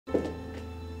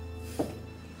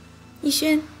逸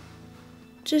轩，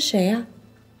这谁呀？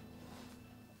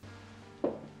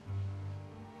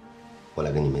我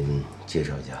来给你们介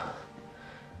绍一下。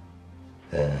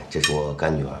这是我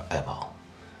干女儿爱宝，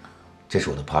这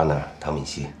是我的 partner 唐敏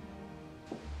熙。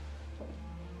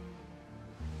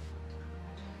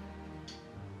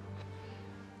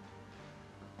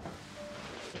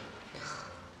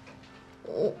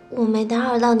我没打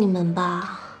扰到你们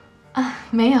吧？啊，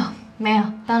没有，没有，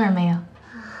当然没有。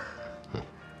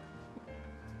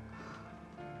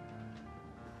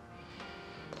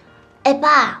哎，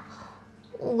爸，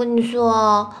我跟你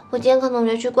说，我今天跟同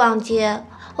学去逛街，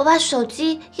我把手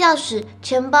机、钥匙、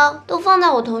钱包都放在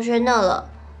我同学那了，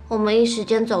我们一时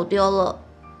间走丢了，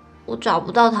我找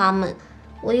不到他们，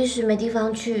我一时没地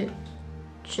方去，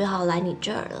只好来你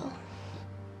这儿了。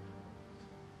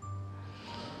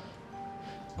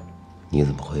你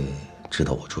怎么会知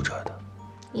道我住这儿的？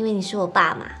因为你是我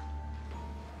爸嘛。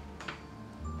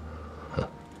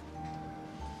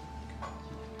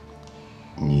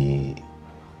你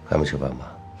还没吃饭吗？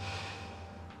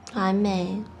还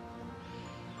没。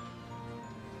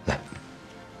来，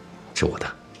吃我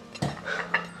的。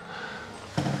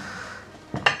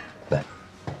来，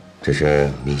这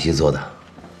是敏熙做的。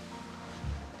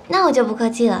那我就不客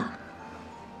气了。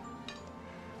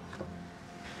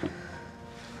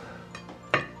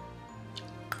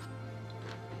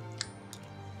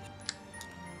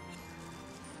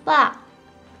爸，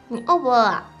你饿不饿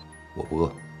啊？我不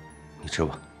饿，你吃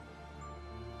吧。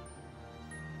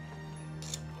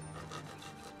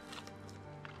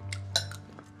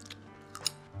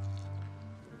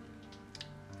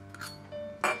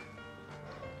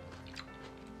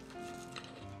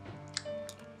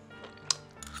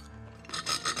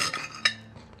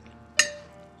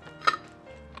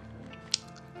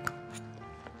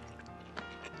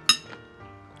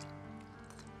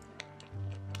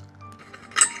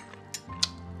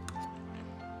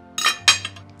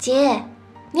姐，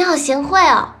你好贤惠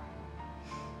哦。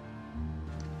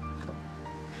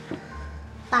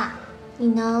爸，你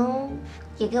能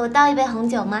也给我倒一杯红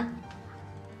酒吗？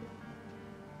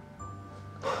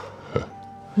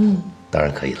当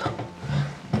然可以了。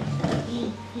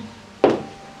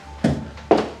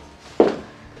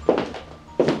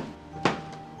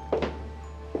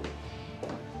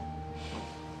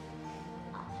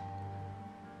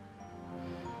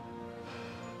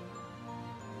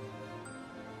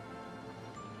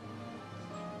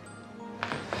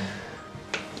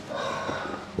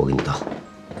我给你倒。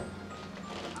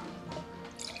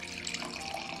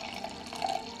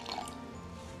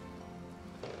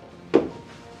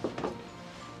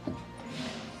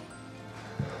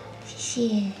谢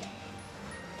谢。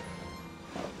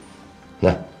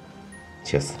来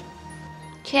 ，cheers。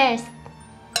Cheers。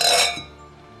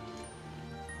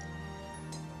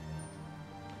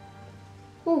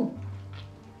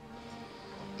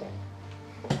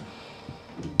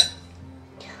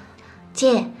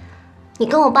姐，你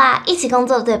跟我爸一起工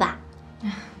作对吧？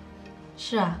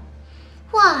是啊。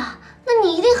哇，那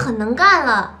你一定很能干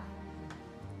了。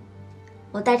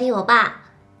我代替我爸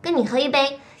跟你喝一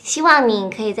杯，希望你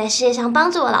可以在事业上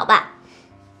帮助我老爸。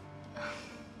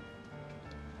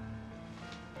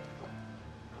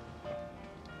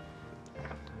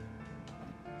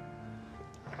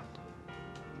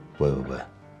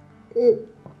喂，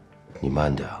你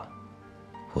慢点啊，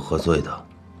我喝醉的。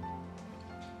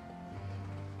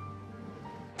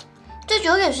这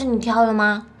酒也是你挑的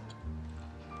吗？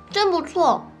真不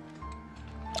错。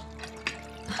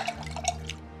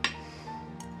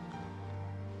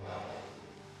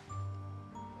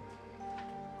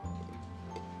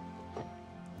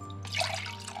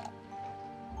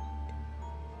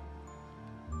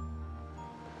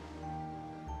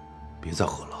别再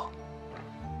喝了。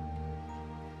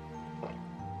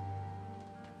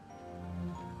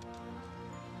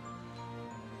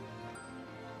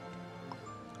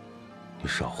你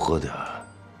少喝点儿。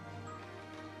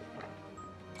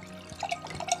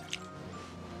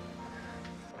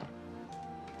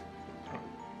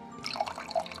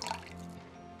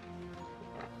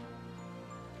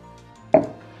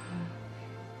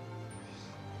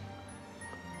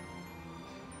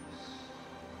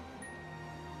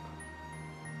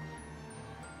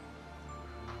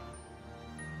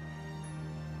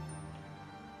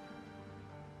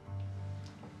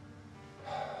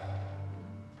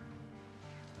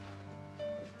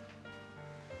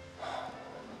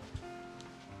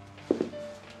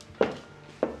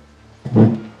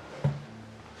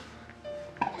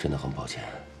真的很抱歉。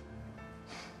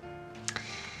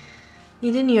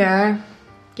你的女儿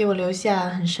给我留下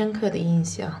很深刻的印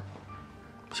象。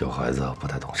小孩子不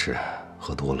太懂事，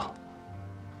喝多了。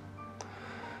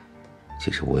其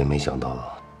实我也没想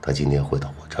到他今天会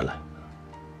到我这儿来。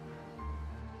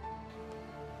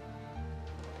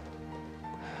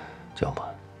这样吧，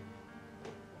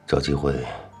找机会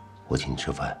我请你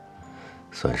吃饭，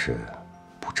算是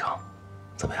补偿，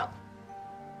怎么样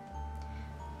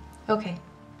 ？OK。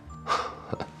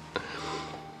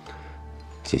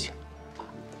谢谢。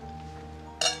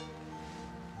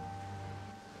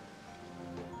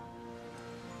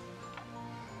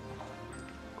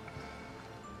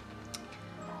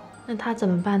那他怎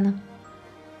么办呢？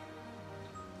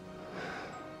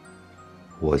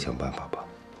我想办法吧。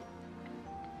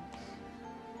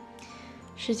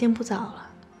时间不早了，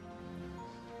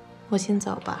我先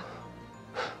走吧。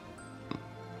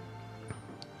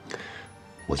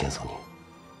我先送你。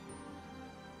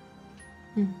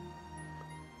嗯。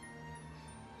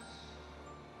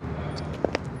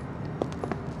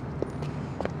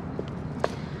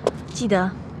记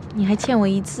得，你还欠我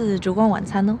一次烛光晚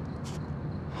餐哦。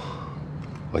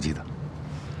我记得，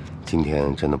今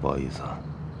天真的不好意思啊。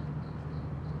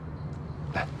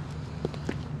来，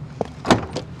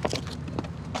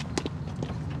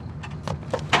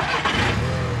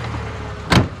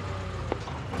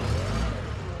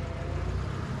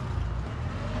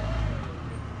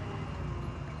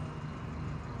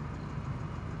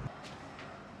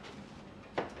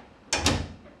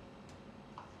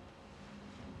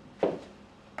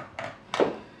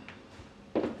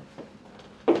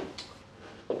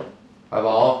海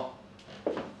宝，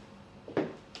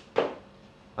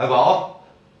海宝，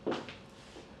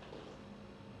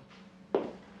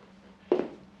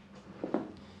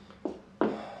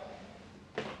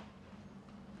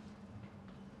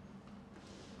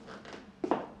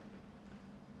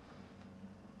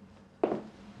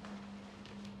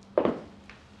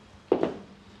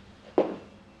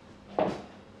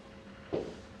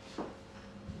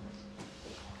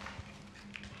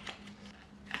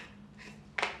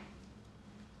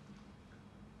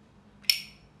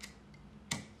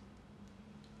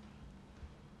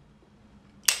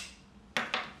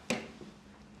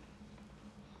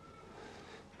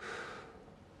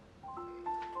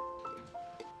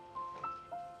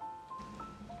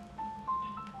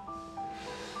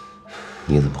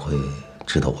你怎么会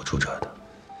知道我住这儿的？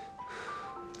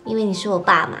因为你是我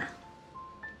爸嘛。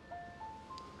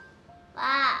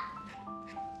爸。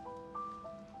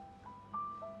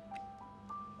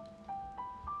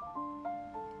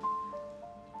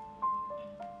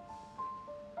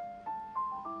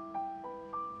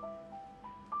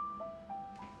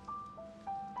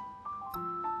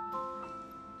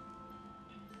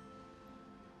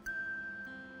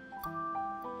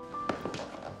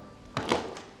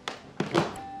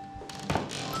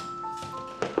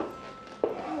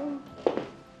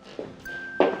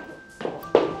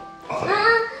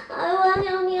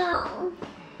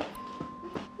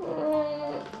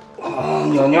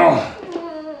尿尿。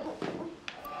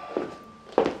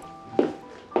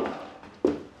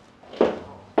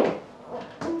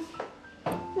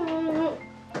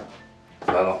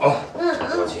来了啊，不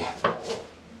要急。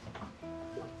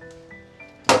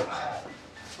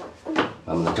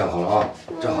慢慢的站好了啊，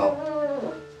站好。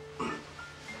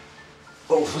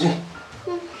哦，扶紧。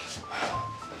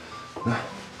来。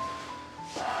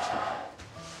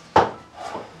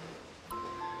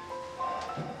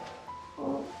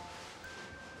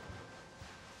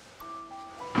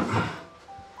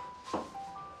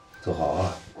坐好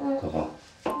啊，坐好。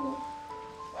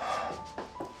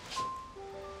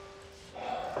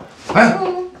哎。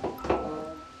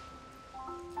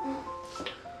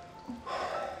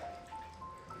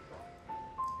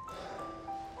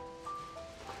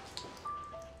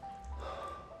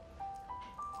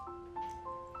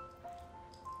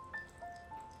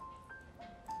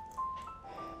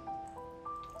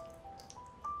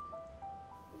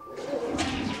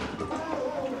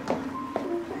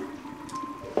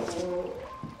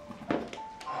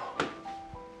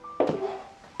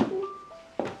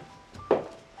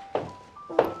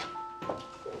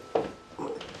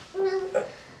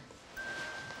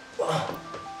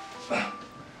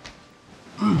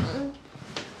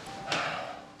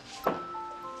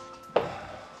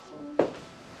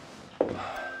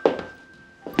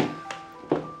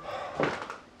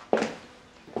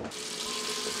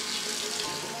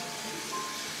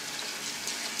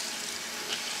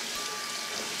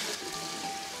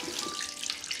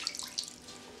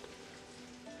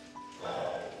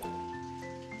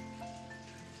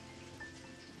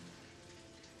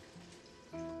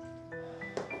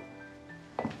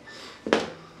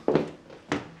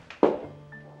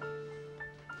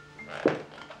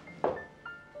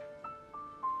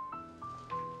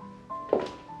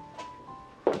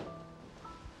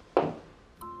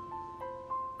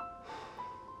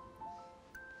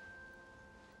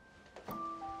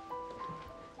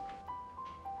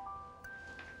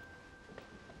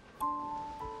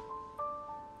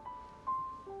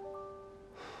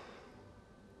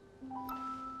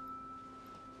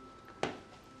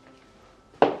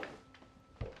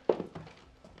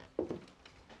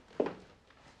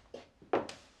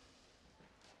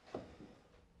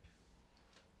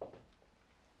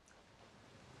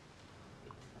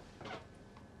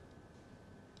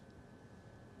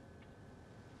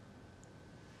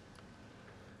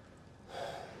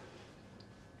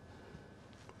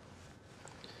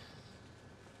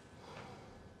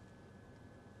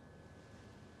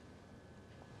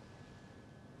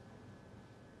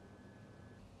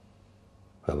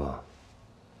来吧，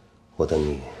我带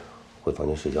你回房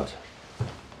间睡觉去。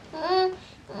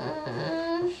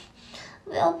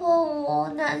不要碰我，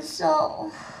难受。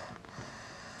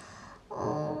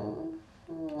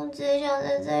我只想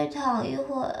在这里躺一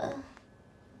会儿。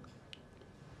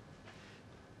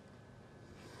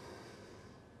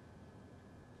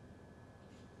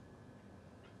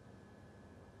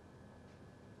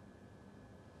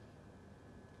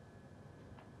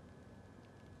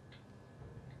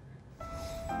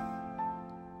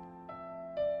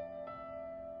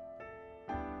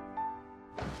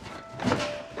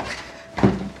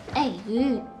哎，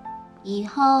鱼，以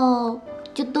后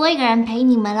就多一个人陪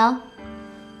你们了。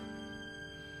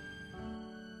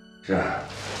是，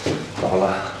老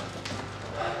了。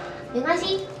没关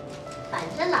系，反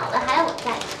正老了还有我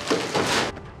在。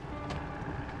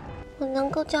我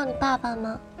能够叫你爸爸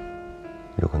吗？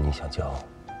如果你想叫，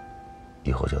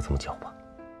以后就这么叫吧。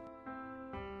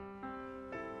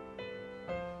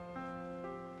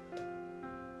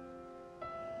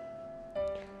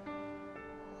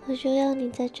我就要你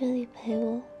在这里陪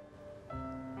我。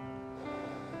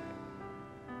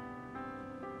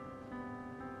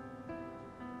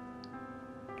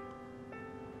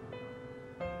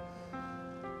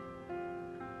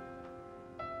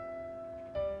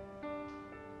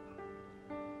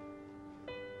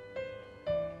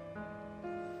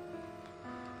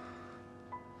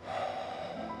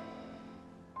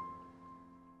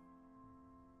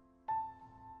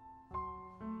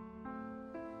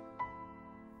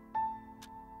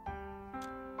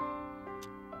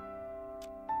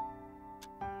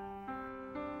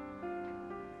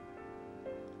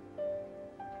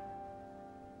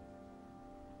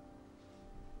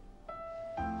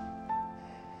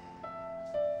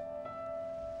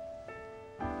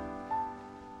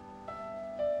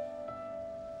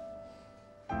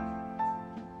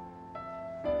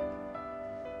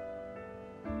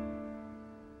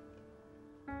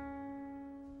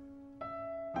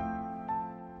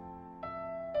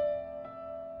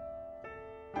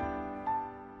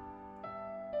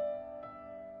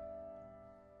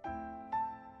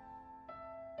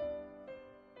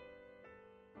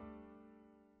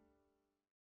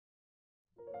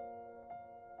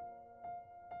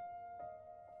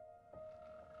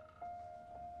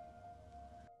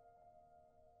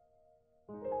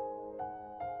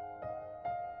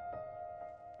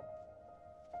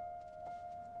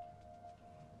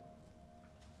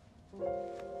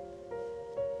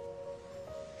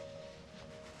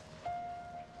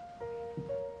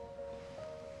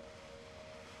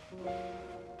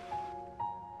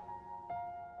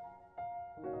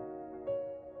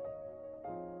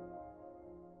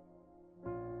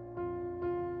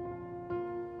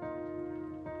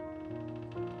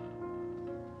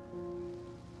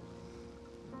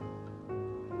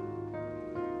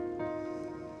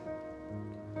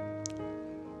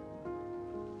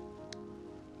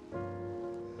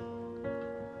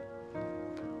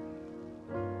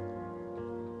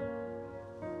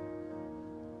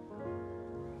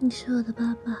你是我的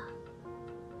爸爸，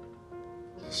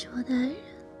也是我的爱人。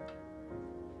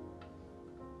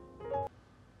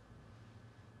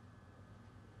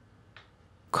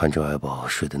看着爱宝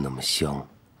睡得那么香，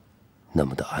那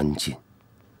么的安静，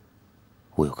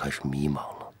我又开始迷茫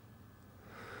了。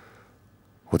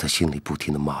我在心里不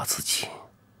停地骂自己：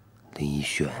林一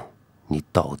轩，你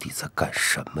到底在干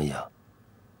什么呀？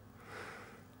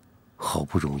好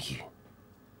不容易，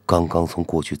刚刚从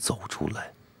过去走出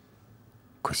来，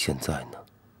可现在呢？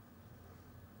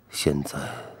现在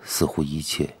似乎一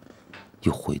切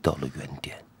又回到了原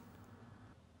点。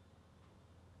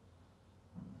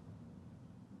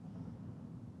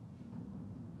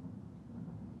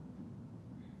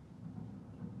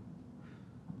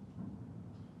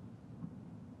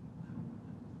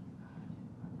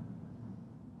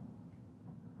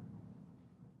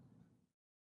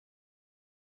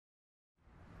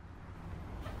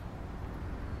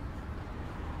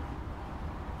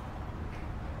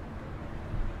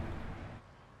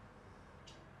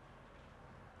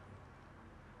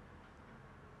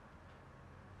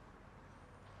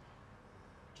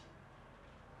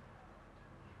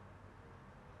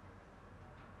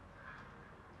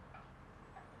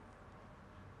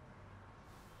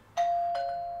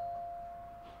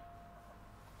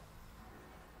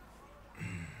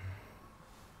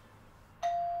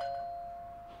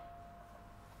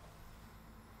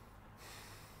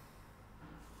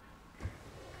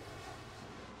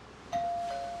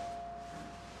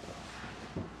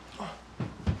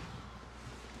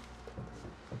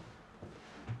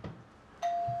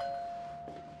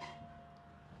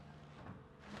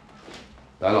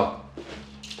来了。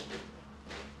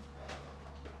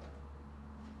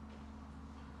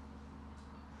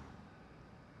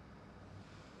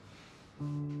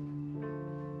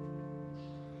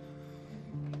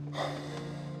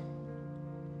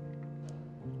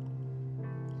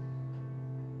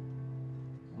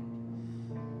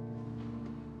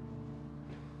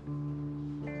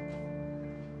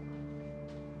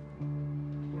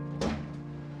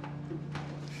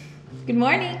Good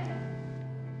morning.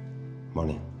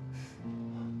 Morning.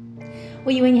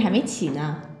 我以为你还没起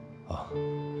呢。啊？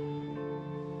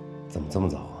怎么这么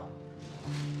早啊？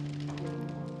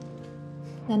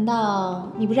难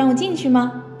道你不让我进去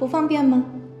吗？不方便吗？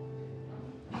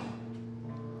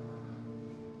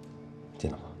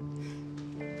进来吧。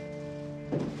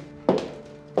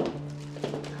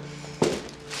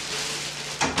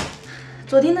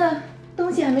昨天的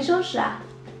东西还没收拾啊？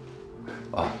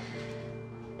啊。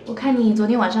我看你昨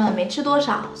天晚上没吃多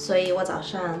少，所以我早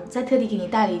上再特地给你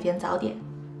带了一点早点。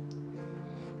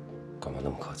干嘛那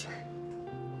么客气？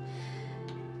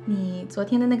你昨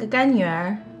天的那个干女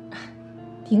儿，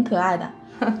挺可爱的，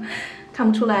看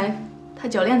不出来她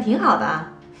酒量挺好的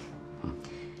啊。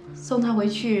送她回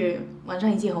去，晚上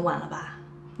已经很晚了吧？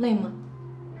累吗？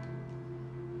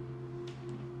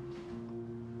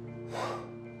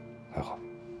还好。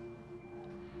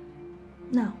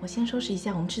那我先收拾一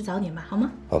下，我们吃早点吧，好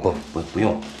吗？啊不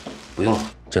用了，不用了，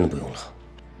真的不用了。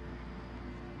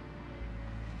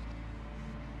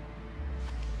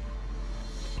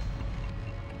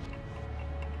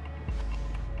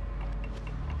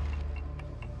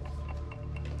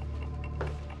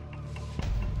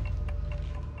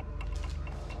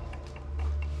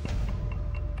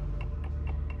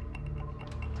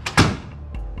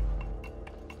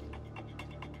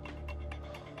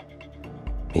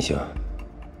明星，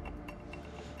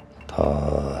他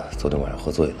昨天晚上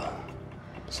喝醉了，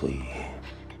所以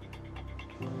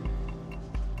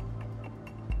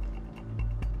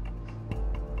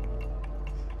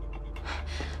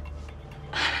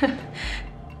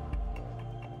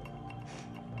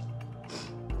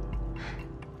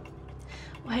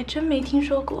我还真没听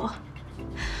说过，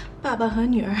爸爸和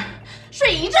女儿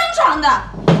睡一张床的。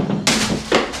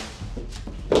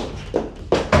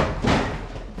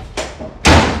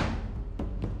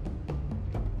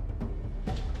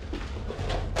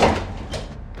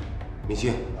明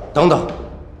星，等等。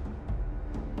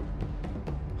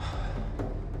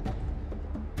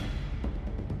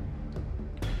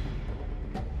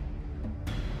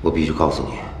我必须告诉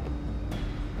你，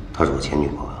她是我前女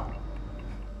朋友。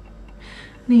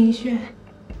林一轩，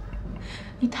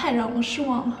你太让我失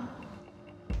望了。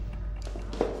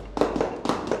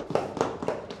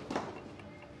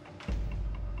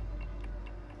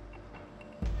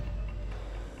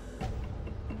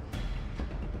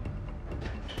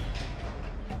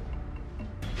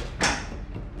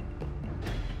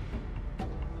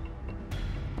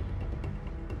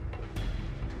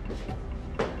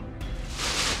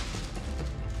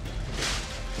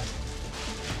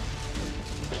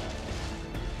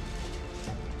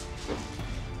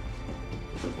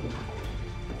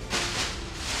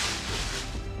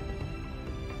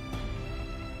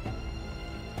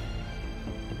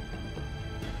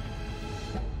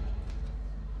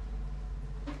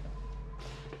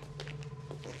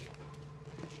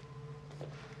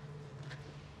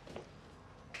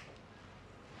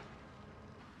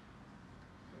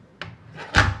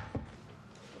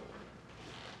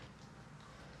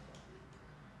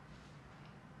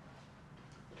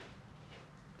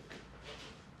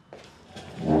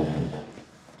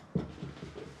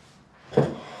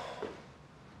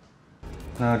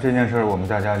那这件事我们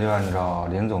大家就按照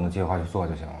林总的计划去做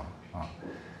就行了啊。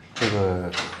这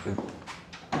个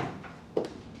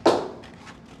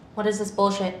What is this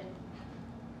bullshit？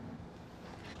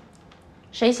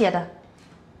 谁写的？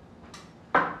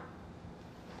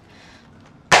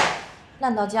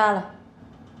烂到家了，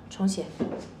重写。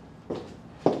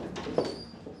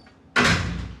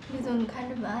李总，你看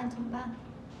这文案怎么办？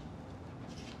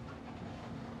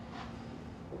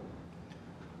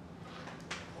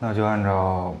那就按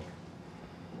照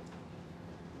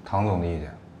唐总的意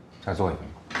见再做一份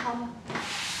吧。好吧，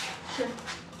是。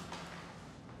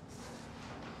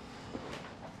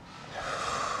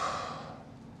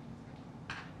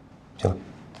行了，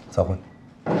散会。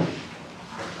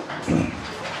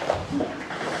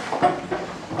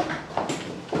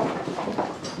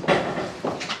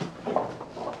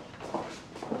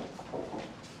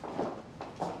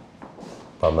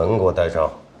把门给我带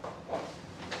上。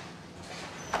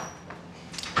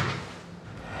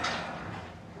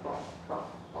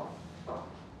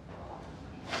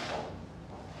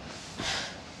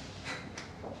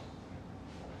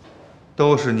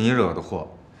都是你惹的祸，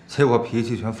结果脾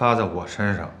气全发在我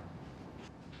身上。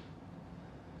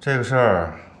这个事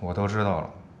儿我都知道了，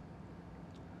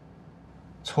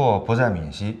错不在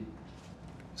敏熙，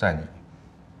在你。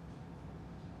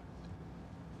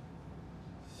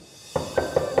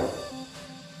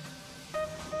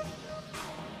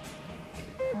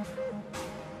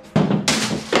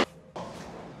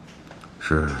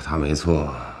是他没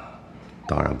错，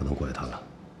当然不能怪他了。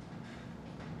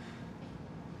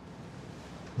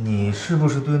你是不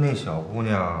是对那小姑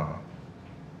娘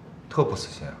特不死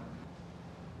心啊？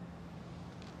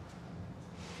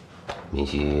明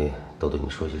熙都对你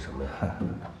说些什么呀？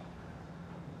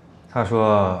他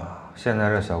说现在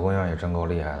这小姑娘也真够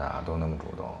厉害的，都那么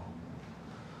主动。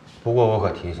不过我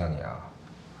可提醒你啊，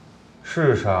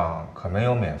世上可没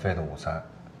有免费的午餐，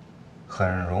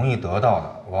很容易得到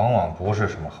的往往不是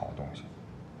什么好东西。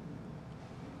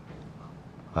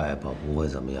爱宝不会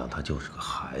怎么样，他就是个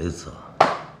孩子。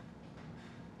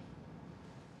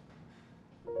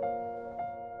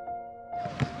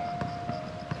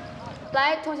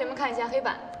来，同学们看一下黑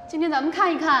板。今天咱们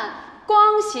看一看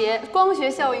光学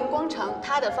效应光程，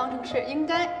它的方程式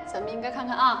咱们应该看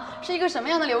看啊，是一个什么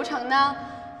样的流程呢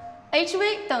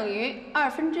 ？hv 等于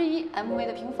1/2 mv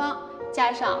的平方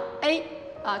加上 a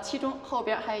其中后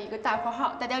边还有一个大括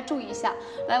号，大家注意一下，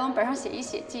来往本上写一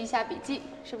写，记一下笔记，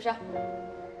是不是？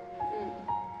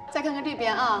再看看这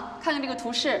边啊，看看这个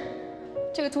图示。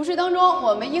这个图示当中，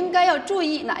我们应该要注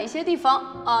意哪一些地方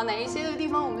啊？哪一些的地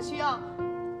方我们需要？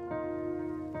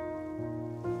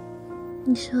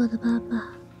你是我的爸爸，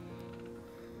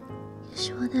也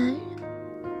是我的爱人。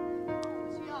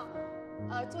需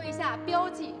要做一下标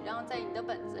记，然后在你的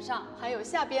本子上，还有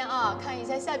下边啊，看一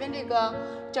下下边这个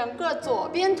整个左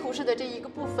边图示的这一个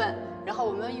部分，然后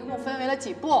我们一共分为了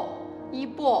几步？1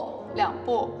步、2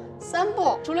步、3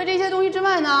步。除了这些东西之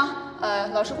外呢，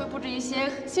老师会布置一些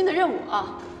新的任务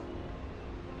啊。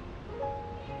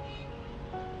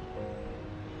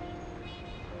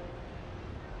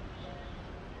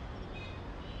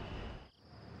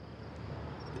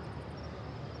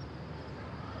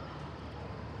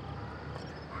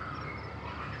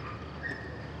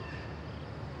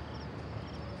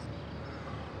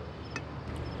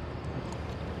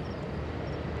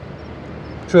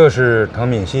这是唐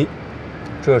敏熙，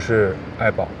这是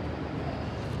爱宝。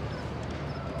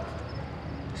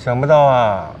想不到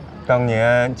啊，当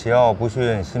年桀骜不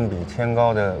驯、心比天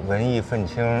高的文艺愤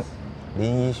青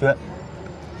林一轩，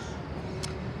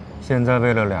现在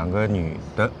为了2个女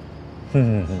的，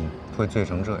会醉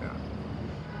成这样。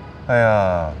哎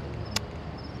呀，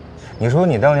你说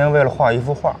你当年为了画一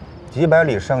幅画，几百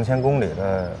里上千公里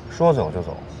的说走就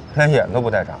走，连眼都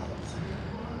不带眨的，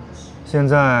现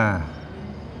在。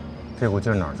这股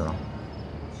劲儿哪儿去了？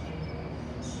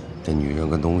这女人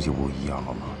跟东西不一样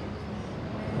了吗？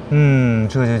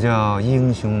这就叫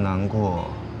英雄难过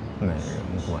美人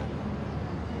关。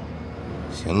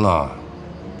行了，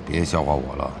别笑话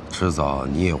我了，迟早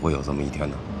你也会有这么一天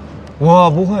的。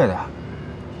我不会的。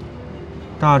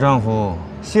大丈夫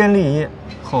先立业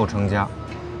后成家，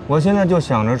我现在就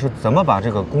想着是怎么把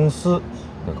这个公司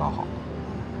给搞好。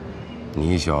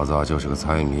你小子就是个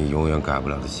财迷，永远改不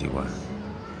了的习惯。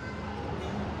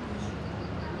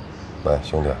喂，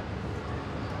兄弟，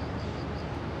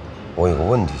我有个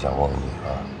问题想问问你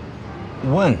啊。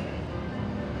问？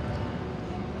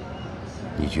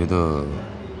你觉得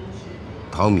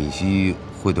唐敏熙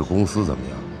会对公司怎么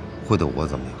样？会对我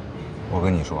怎么样？我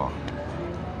跟你说，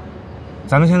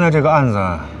咱们现在这个案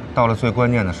子到了最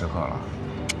关键的时刻了。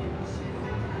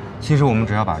其实我们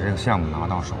只要把这个项目拿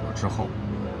到手了之后，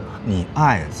你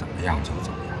爱怎么样就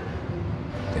怎么样，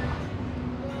对吧？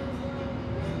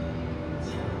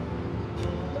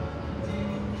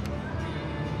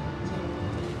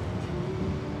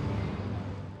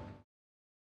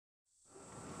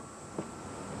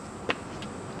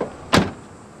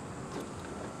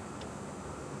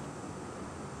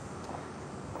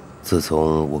自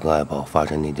从我跟爱宝发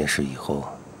生那件事以后，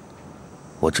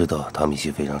我知道唐敏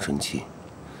熙非常生气。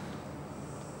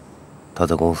他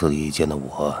在公司里见到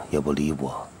我也不理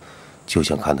我，就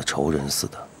像看到仇人似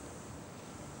的。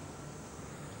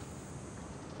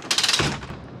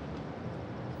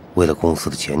为了公司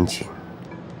的前景，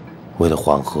为了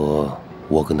缓和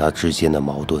我跟他之间的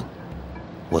矛盾，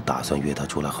我打算约他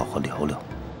出来好好聊聊。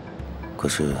可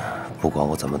是不管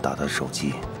我怎么打他的手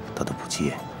机，他都不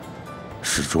接，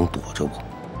始终躲着我。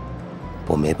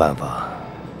我没办法，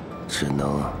只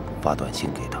能发短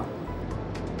信给他。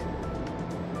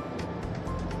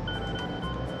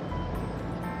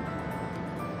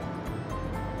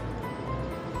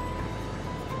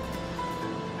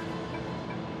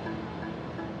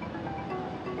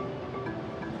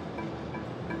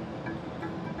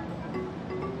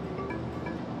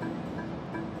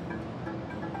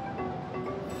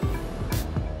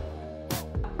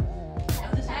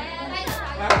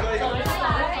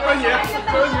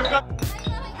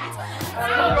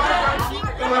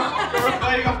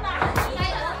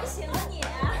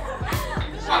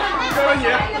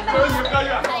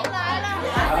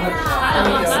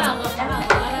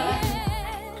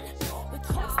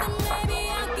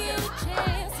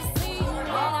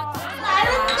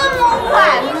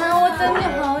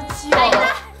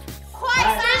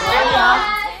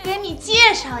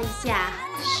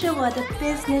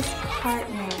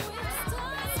partner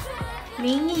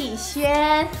林以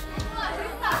轩。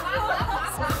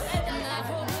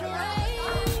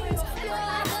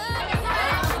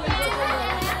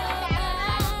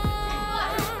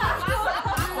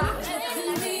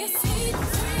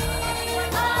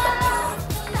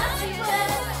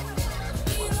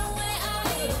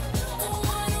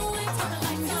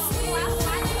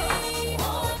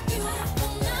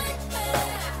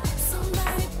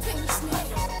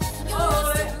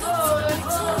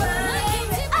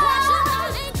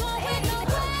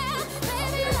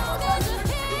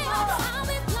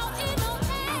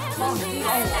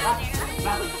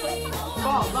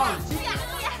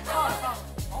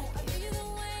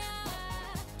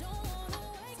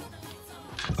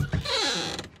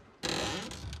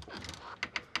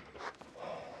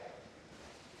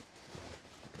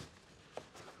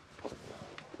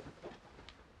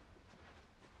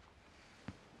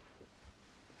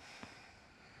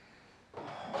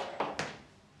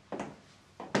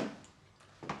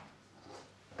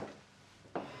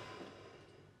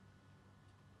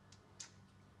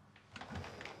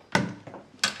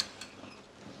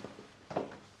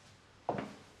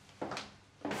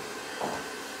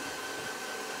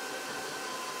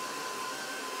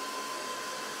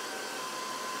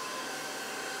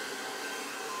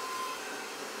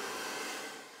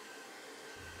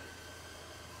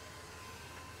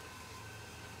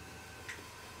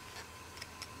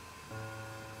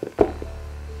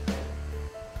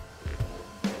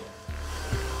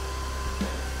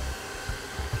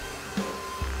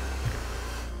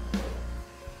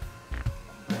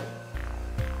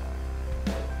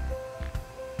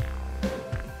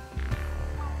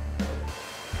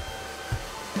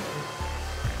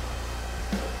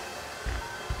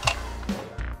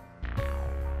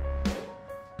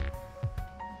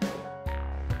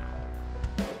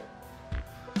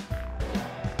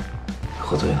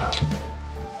喝醉了，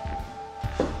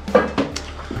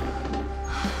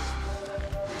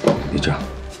别这样。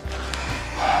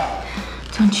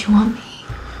Don't you want me?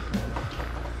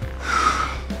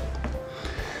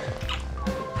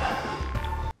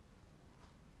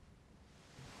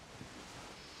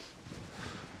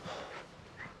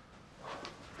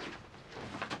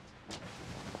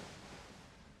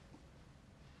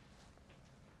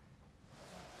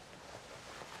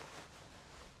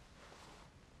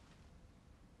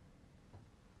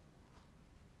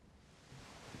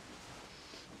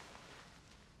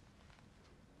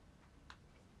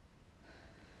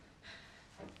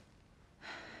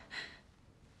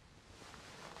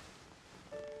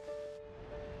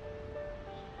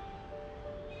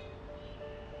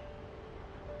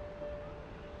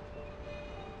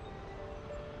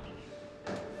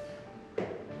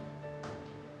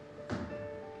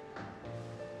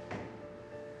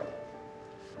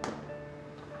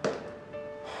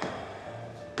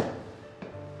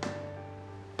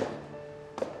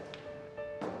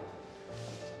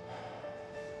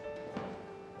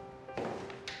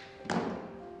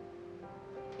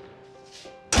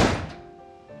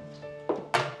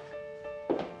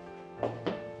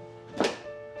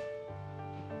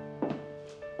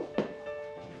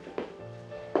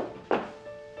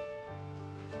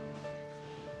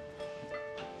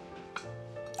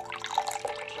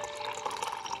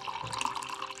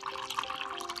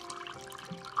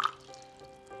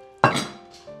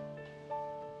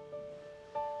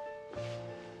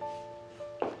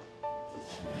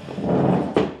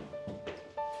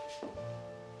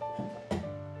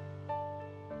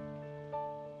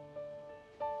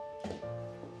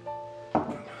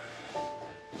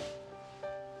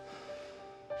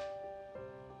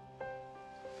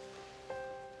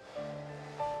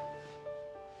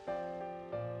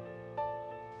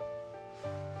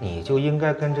 你就应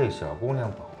该跟这小姑娘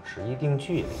保持一定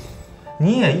距离。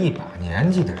你也一把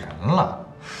年纪的人了，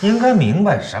应该明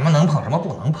白什么能碰，什么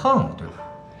不能碰，对吧？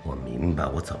我明白，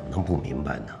我怎么能不明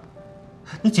白呢？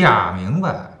你假明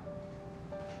白。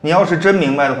你要是真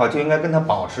明白的话，就应该跟她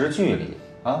保持距离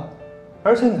啊！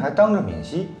而且你还当着敏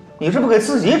熙，你这不给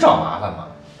自己找麻烦吗？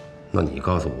那你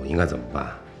告诉我应该怎么办？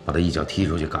把他一脚踢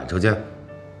出去，赶出去？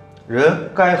人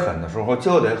该狠的时候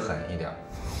就得狠一点。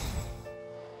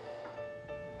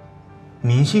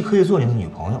敏熙可以做你的女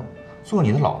朋友，做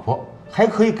你的老婆，还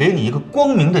可以给你一个光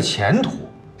明的前途，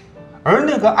而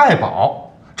那个爱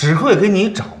宝只会给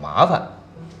你找麻烦。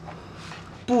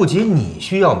不仅你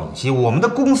需要敏熙，我们的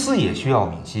公司也需要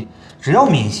敏熙。只要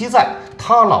敏熙在，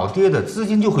他老爹的资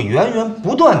金就会源源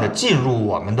不断的进入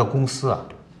我们的公司啊！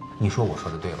你说我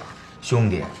说的对吧，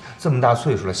兄弟？这么大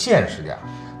岁数了，现实点，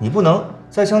你不能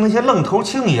再像那些愣头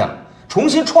青一样重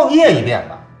新创业一遍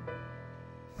吧？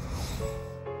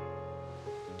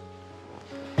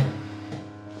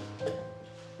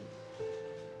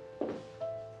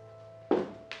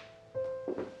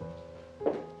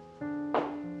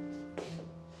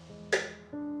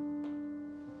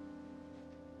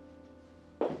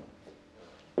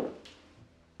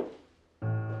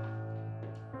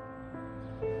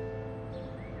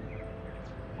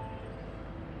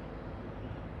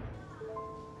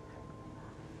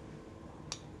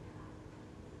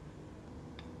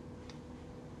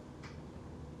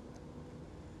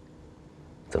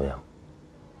怎么样？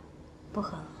不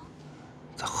喝了。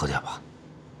再喝点吧，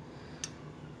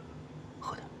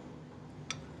喝点。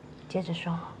接着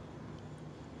说。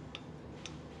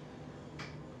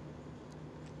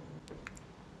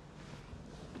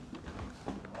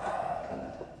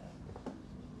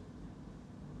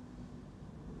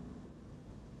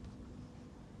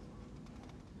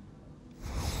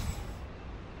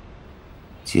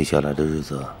接下来的日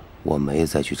子，我没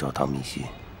再去找唐明熙。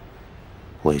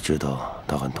我也知道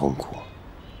他很痛苦，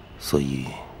所以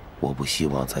我不希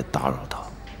望再打扰他。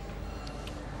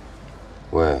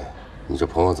喂，你这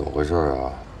朋友怎么回事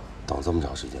啊？等这么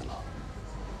长时间了，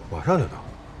马上就到。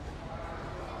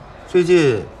最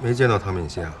近没见到唐敏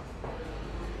熙啊？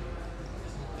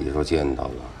别说见到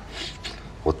了，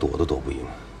我躲都躲不赢。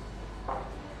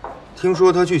听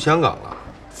说他去香港了，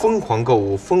疯狂购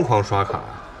物，疯狂刷卡。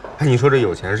哎，你说这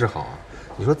有钱是好啊？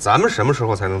你说咱们什么时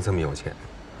候才能这么有钱？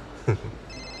哼哼。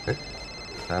哎，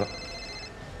来了。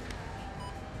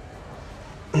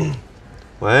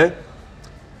喂，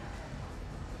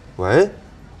喂，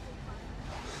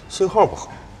信号不好。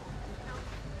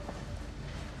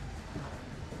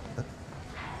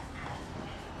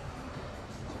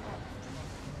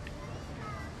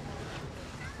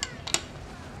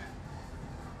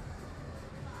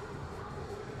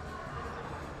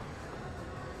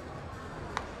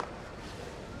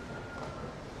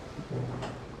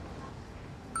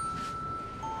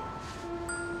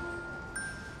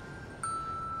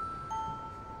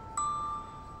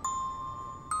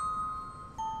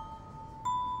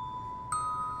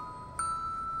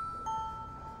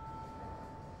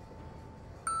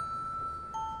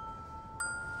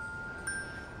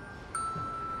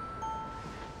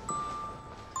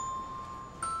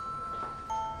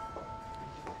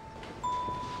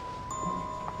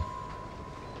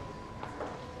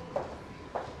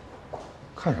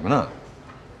看什么呢？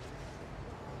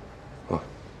啊，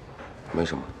没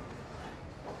什么。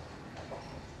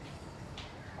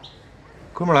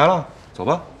哥们儿来了，走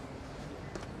吧。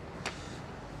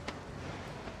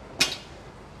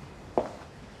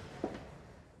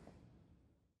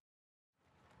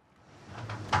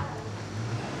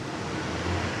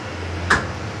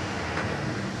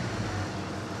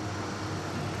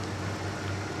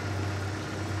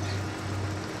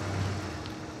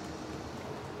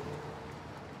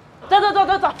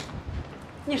走，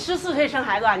你14岁生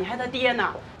孩子啊？你还他爹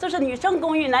呢？这是女生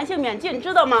公寓，男性免进，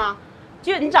知道吗？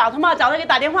俊，你找他嘛，找他给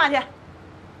打电话去。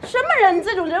什么人？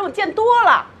这种人我见多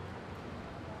了，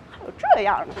还有这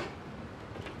样的。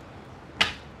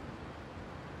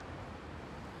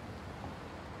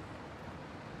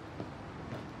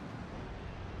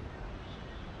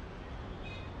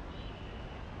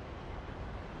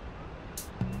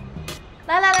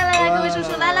来，各位叔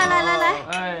叔，来。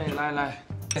哎，来。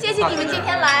谢谢你们今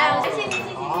天来，谢谢。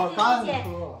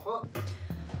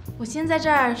我先在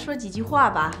这儿说几句话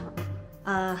吧。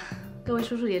各位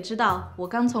叔叔也知道，我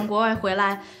刚从国外回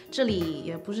来，这里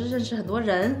也不是认识很多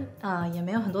人，也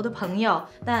没有很多的朋友。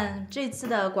但这次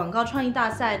的广告创意大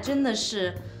赛真的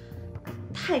是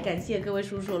太感谢各位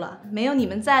叔叔了，没有你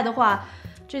们在的话，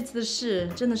这次的事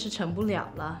真的是成不了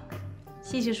了。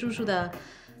谢谢叔叔的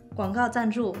广告赞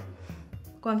助、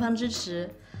官方支持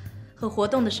和活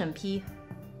动的审批。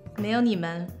没有你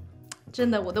们，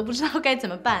真的我都不知道该怎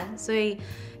么办，所以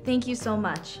thank you so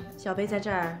much。小贝在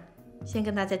这儿先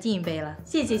跟大家敬一杯了，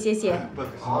谢谢。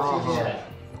好，谢谢。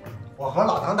我和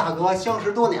老唐大哥相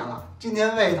识多年了，今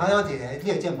天为唐小姐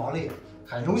借鉴薄力，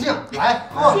很荣幸。来，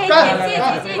谢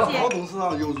谢。郝董事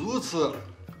长有如此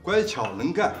乖巧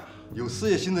能干、有事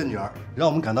业心的女儿，让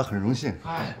我们感到很荣幸。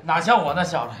哎，哪像我那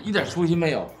小子，一点出息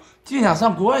没有，就想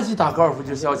上国外去打高尔夫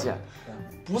球消遣，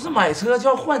不是买车就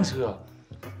要换车。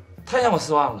太让我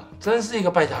失望了，真是一个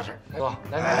败家子，是吧？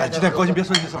来，今天高兴别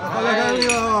说一声。来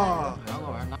呀！拿个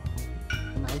玩意儿，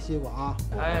买西瓜啊！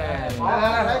哎，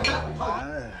来。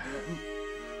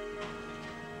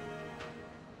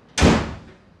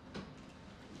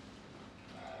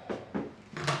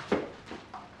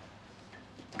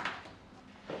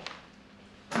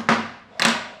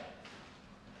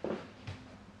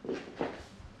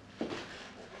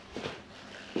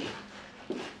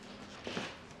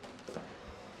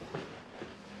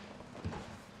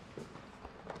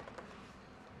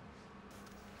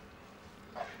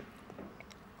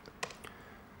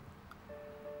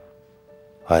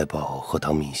爱宝和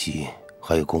唐敏熙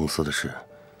还有公司的事，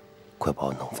快把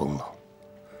我弄疯了。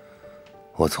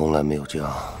我从来没有这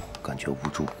样感觉无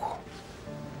助过，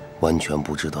完全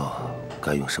不知道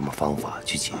该用什么方法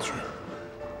去解决。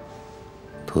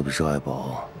特别是爱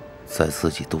宝在自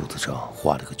己肚子上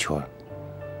画了个圈儿，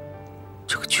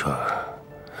这个圈儿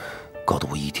搞得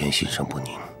我一天心神不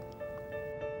宁。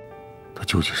他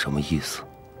究竟什么意思？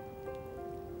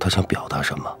他想表达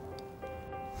什么？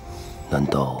难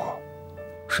道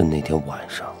是那天晚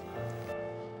上？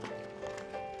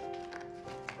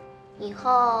以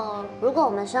后如果我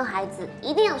们生孩子，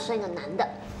一定要生一个男的。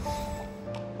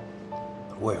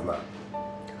为什么？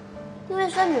因为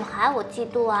生女孩我嫉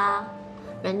妒啊，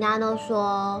人家都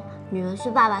说女儿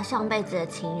是爸爸上辈子的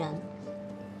情人，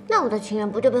那我的情人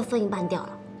不就被分一半掉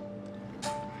了？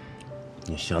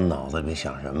你小脑子里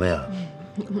想什么呀？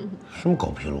什么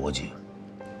狗屁逻辑？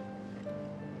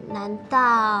难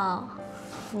道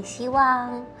你希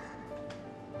望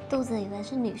肚子里的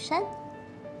是女生？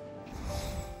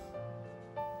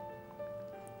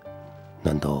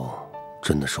难道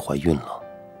真的是怀孕了？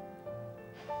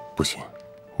不行，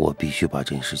我必须把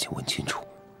这件事情问清楚。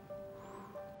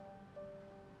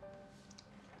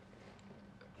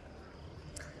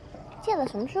借了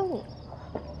什么书你？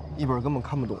一本根本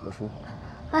看不懂的书。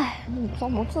哎，你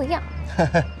装模作样。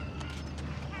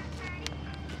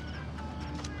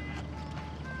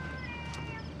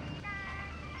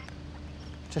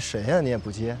这谁呀？你也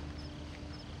不接？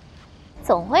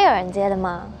总会有人接的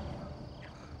嘛。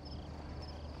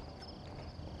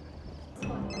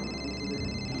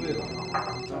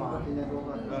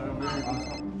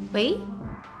喂，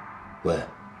喂，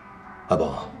阿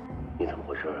宝，你怎么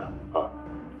回事啊？啊，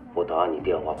我打你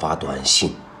电话发短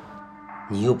信，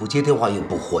你又不接电话又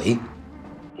不回，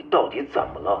你到底怎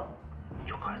么了？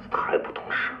这孩子太不懂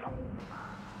事了。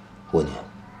我问你，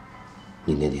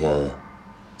你那天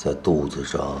在肚子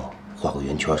上画个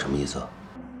圆圈，什么意思？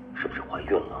是不是怀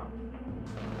孕了？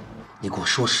你给我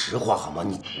说实话好吗？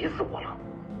你急死我了。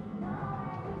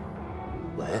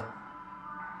喂，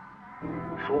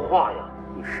说话呀！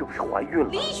你是不是怀孕了？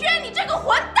李轩，你这个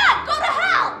混蛋 ，Go to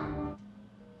hell！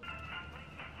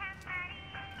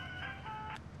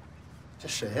 这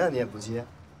谁呀？你也不接？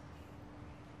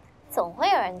总会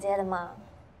有人接的嘛。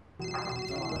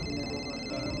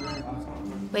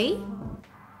喂，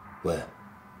喂，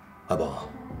阿宝，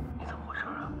你怎么回事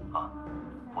啊？啊，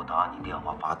我打你电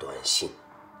话发短信，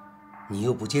你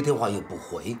又不接电话又不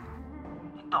回，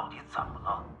你到底怎么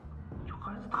了？这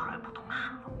孩子太不懂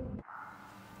事了。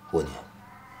我问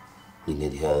你，你那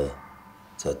天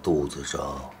在肚子上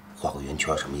画个圆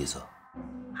圈，什么意思？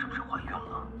是不是怀孕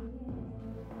了？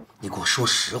你给我说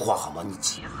实话好吗？你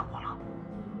急死我了。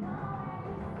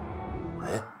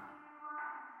喂，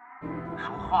说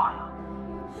话呀！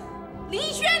李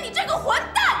轩，你这个混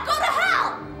蛋 ，Go to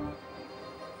hell！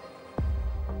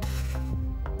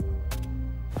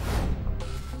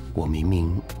 我明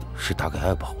明是打给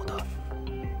爱宝的，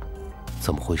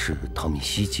怎么会是汤米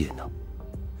希接呢？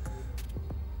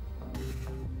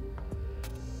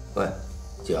喂，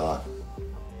姐啊，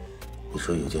你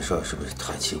说有件事是不是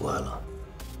太奇怪了？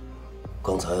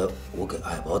刚才我给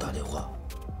爱宝打电话，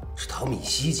是汤米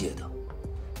希接的。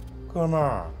哥们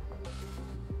儿，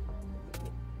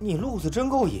你路子真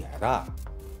够野的，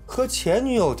和前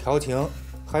女友调情，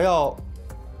还要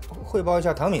汇报一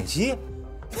下唐敏熙。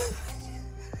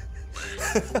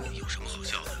有什么好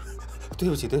笑的？对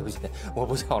不起，对不起，我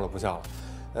不笑了，不笑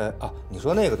了。你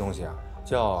说那个东西啊，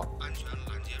叫安全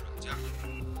拦截软件，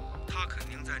它肯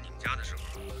定在你们家的时候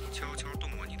悄悄动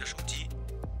过你的手机，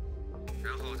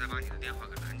然后再把你的电话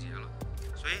给拦截了。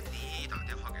所以你一打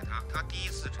电话给他，他第一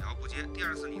次只要不接，第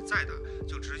二次你再打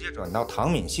就直接转到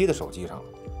唐敏熙的手机上了。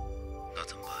那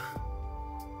怎么办？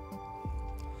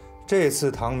这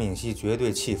次唐敏熙绝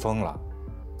对气疯了，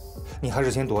你还是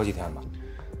先躲几天吧。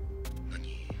那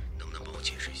你能不能帮我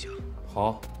解释一下？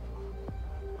好，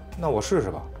那我试试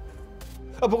吧。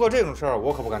不过这种事儿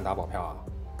我可不敢打保票啊。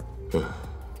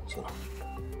行了，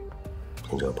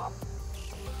先这样吧。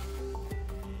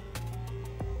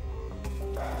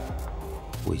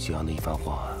魏吉阳的一番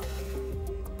话，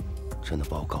真的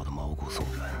把我搞得毛骨悚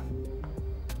然。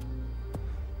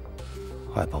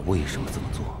爱宝为什么这么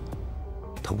做？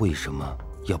他为什么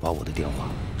要把我的电话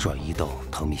转移到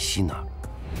唐米希那儿？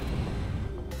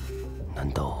难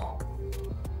道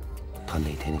他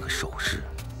那天那个手势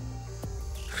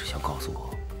是想告诉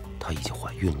我她已经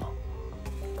怀孕了？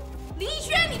李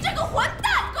轩，你这个混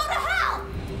蛋 ，Go to hell！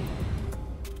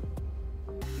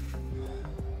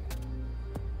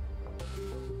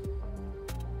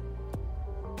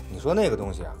 你说那个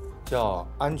东西啊，叫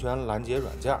安全拦截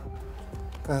软件。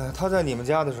他在你们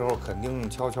家的时候肯定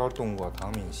悄悄动过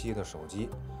唐敏熙的手机，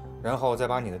然后再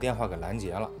把你的电话给拦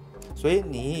截了。所以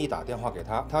你一打电话给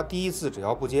他，他第一次只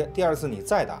要不接，第二次你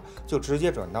再打就直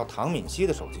接转到唐敏熙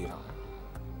的手机上。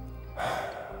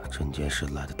整件事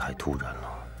来得太突然了，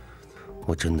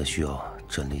我真的需要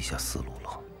整理一下思路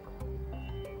了。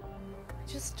 I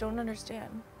just don't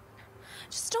understand.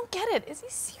 just don't get it. Is he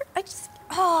serious? It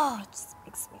just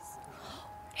makes me so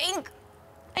angry.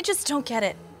 I just don't get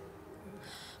it.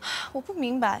 我不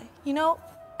明白 ，You know,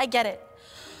 I get it.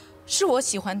 是我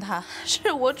喜欢他，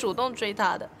是我主动追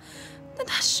他的，但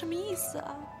他什么意思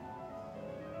啊？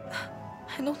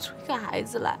还弄出一个孩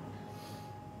子来？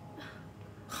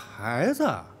孩子，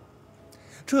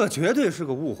这绝对是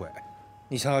个误会。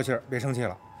你消消气儿，别生气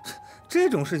了。这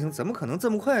种事情怎么可能这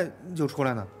么快就出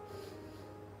来呢？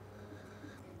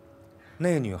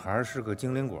那女孩是个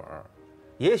精灵鬼儿，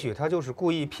也许她就是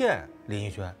故意骗林一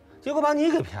轩，结果把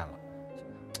你给骗了。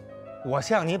我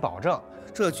向你保证，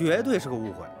这绝对是个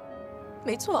误会。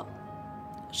没错，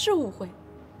是误会，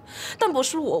但不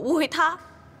是我误会他。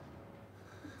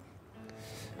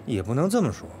也不能这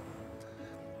么说。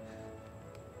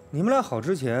你们俩好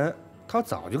之前，他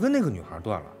早就跟那个女孩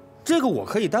断了，这个我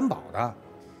可以担保的。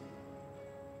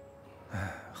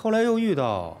哎，后来又遇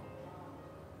到，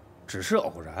只是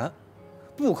偶然，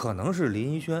不可能是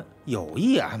林一轩有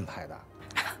意安排的。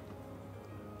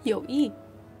有意，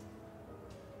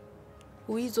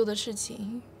无意做的事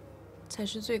情，才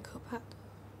是最可怕的。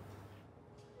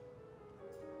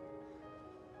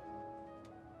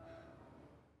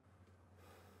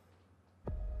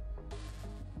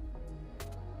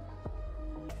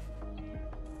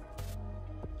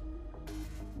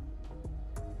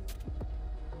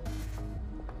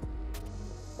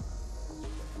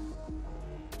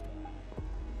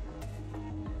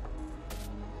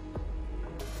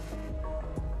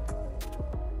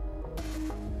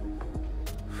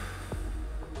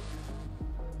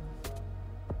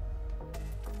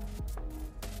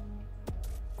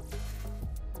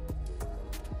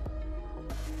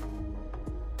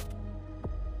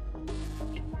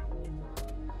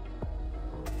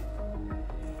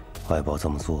爱宝这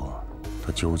么做，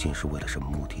他究竟是为了什么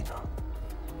目的呢？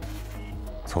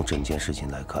从整件事情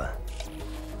来看，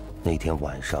那天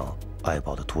晚上爱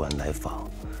宝的突然来访，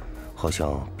好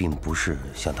像并不是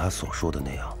像他所说的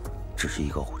那样，只是一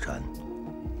个偶然，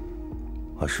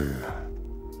而是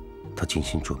他精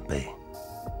心准备、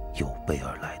有备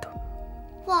而来的。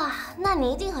哇，那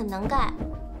你一定很能干。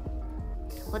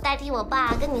我代替我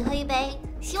爸跟你喝一杯，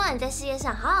希望你在事业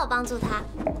上好好帮助他。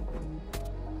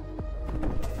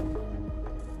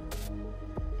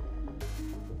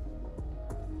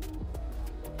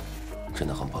真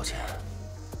的很抱歉。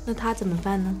那他怎么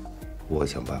办呢？我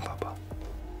想办法吧。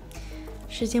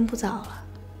时间不早了，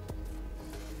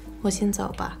我先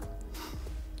走吧。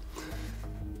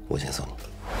我先送你。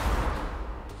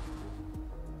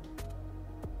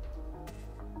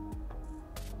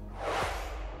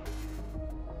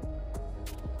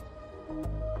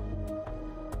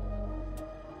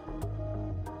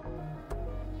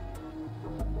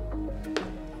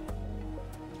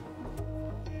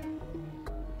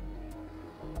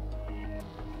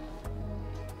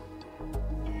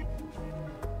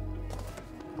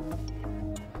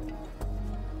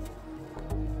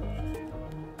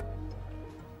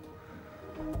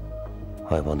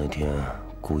爱宝那天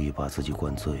故意把自己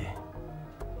灌醉，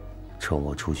趁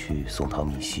我出去送唐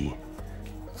米西，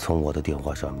从我的电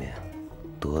话上面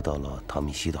得到了唐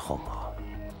米西的号码。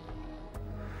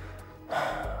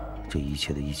这一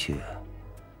切的一切，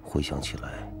回想起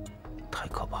来太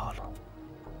可怕了。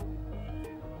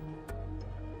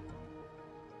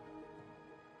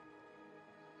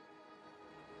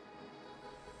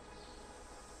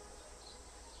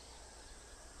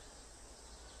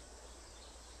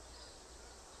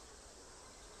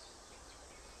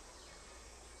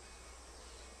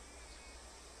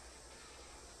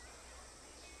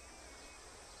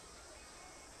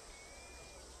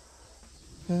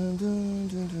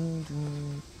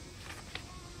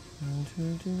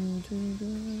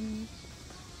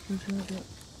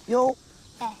哟，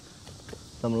哎，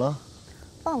怎么了？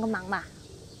帮我个忙吧。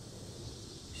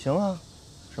行啊，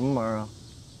什么忙啊？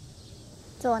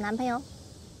做我男朋友。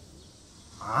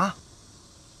啊？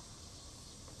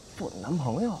做你男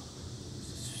朋友？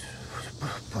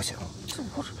不行，这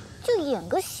不是就演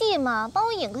个戏嘛，帮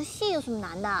我演个戏有什么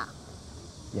难的？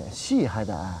演戏还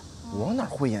得，我哪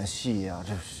会演戏呀？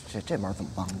这门怎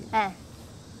么帮你？哎，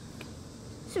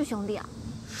是不是兄弟啊？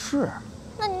是。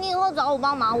那你以后找我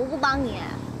帮忙，我不帮你。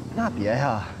那别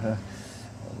呀，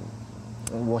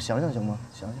我想想行吗？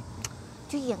想想。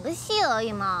就演个戏而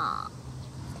已嘛。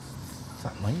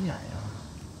怎么演呀？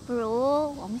不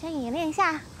如我们先演练一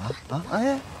下。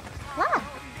哎，来。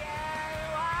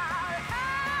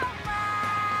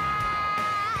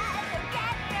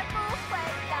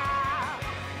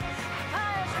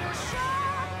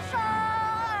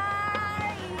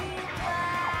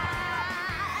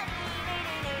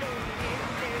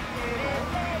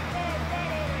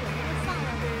放了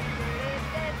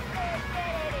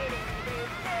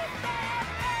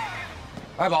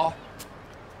爱宝，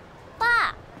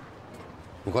爸，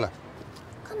你过来，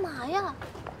干嘛呀？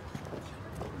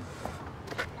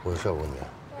我有事要问你。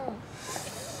嗯，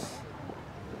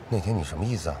那天你什么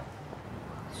意思啊？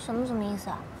什么意思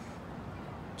啊？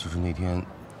就是那天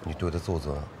你对他做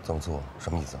这么做，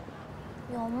什么意思啊？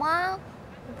有吗？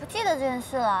我不记得这件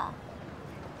事了。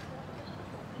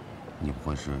你不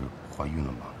会是怀孕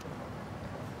了吧？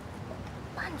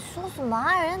爸，你说什么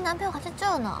啊？人家男朋友还在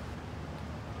这呢。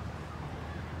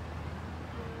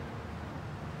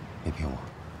别骗我。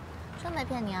真没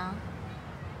骗你啊。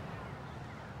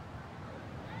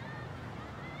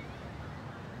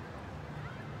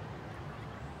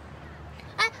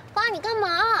哎，爸，你干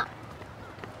嘛？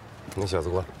你小子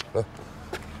过来，来。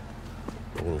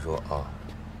我跟你说啊，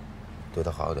对他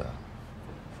好点，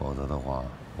否则的话，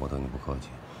我对你不客气。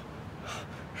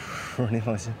叔叔您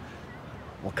放心，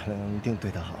我肯定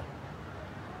对他好。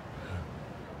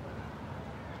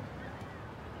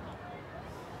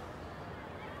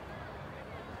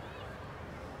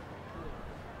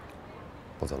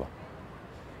我走了。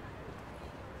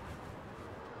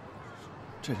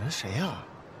这人谁呀？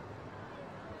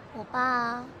我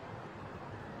爸。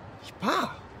你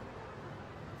爸？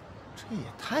这也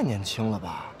太年轻了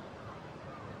吧！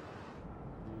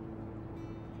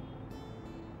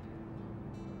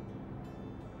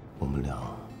我们俩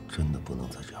真的不能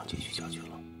再这样继续下去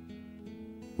了。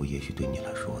我也许对你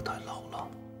来说太老了，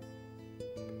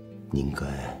你应该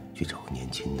去找个年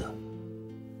轻的，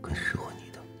更适合你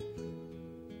的。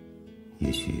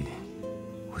也许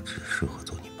我只适合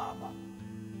做你爸爸。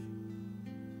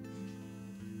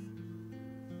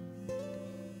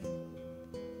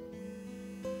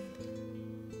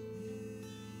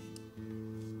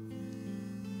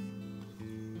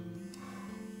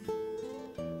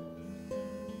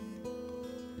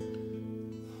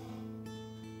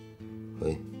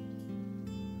喂，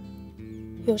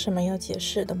有什么要解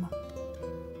释的吗？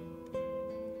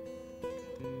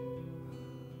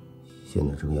现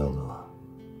在这个样子，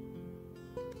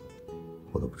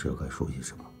我都不知道该说些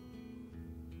什么。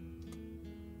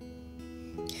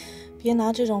别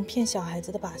拿这种骗小孩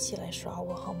子的把戏来耍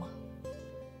我好吗？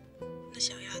那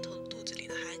小丫头肚子里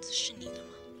的孩子是你的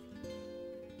吗？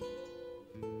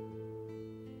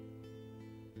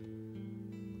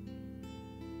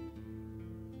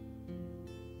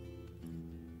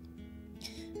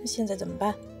那现在怎么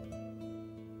办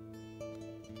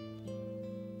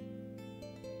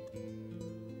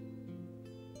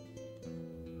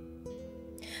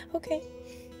？OK，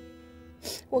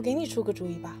 我给你出个主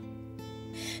意吧，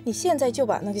你现在就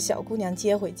把那个小姑娘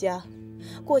接回家，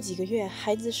过几个月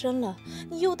孩子生了，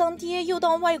你又当爹又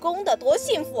当外公的，多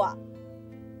幸福啊！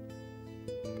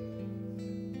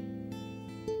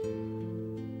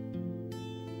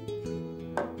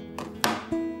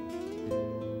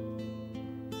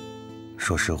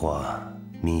说实话，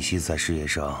敏熙在事业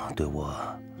上对我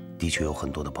的确有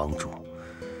很多的帮助，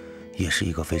也是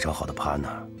一个非常好的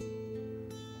partner。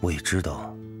我也知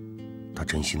道，他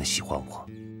真心的喜欢我。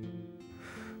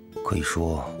可以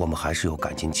说，我们还是有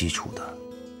感情基础的，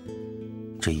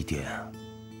这一点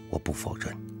我不否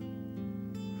认。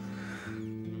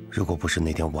如果不是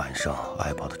那天晚上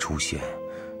爱宝的出现，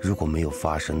如果没有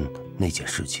发生那件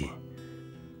事情，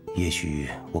也许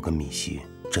我跟敏熙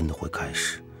真的会开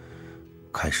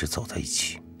始走在一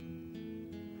起。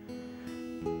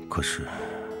可是，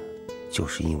就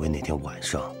是因为那天晚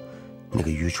上那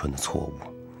个愚蠢的错误，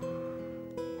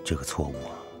这个错误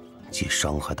既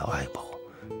伤害到爱宝，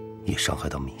也伤害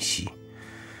到敏熙。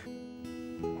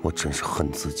我真是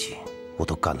恨自己，我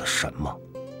都干了什么？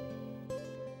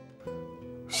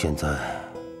现在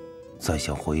再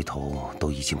想回头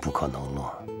都已经不可能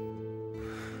了。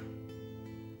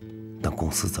但公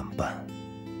司怎么办？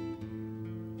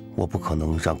我不可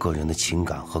能让个人的情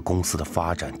感和公司的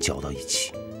发展搅到一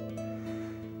起。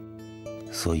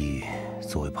所以，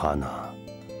作为 partner，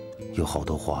 有好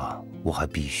多话我还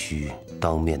必须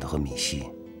当面的和敏熙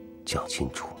讲清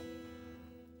楚。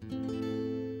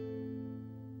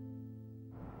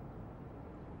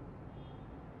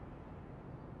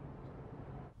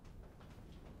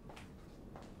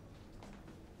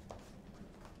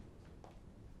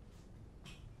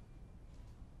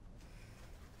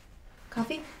咖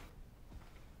啡。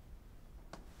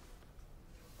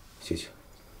谢谢。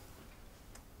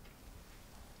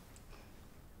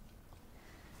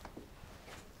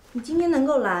你今天能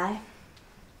够来，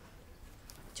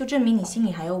就证明你心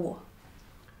里还有我，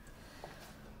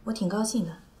我挺高兴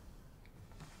的。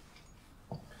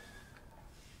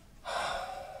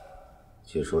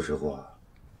其实说实话，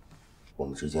我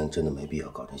们之间真的没必要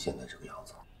搞成现在这个样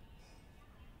子。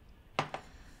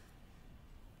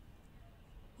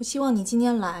我希望你今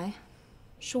天来，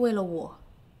是为了我，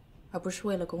而不是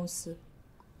为了公司。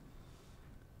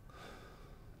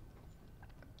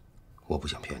我不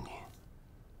想骗你，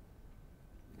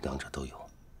两者都有。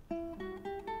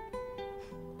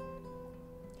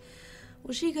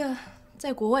我是一个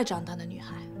在国外长大的女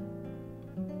孩，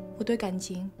我对感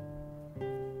情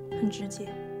很直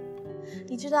接。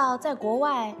你知道，在国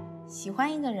外喜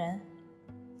欢一个人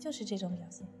就是这种表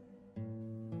现。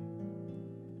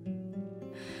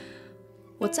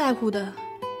我在乎的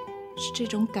是这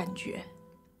种感觉，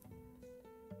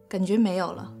感觉没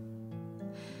有了，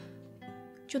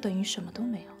就等于什么都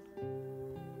没有了。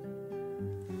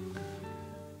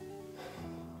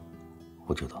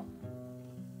我知道。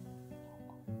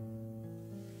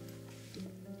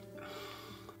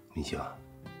米佳，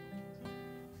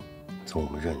从我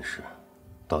们认识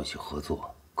到一起合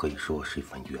作，可以说是一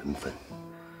份缘分。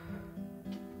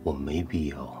我没必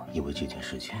要因为这件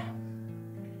事情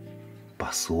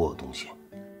把所有东西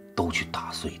都去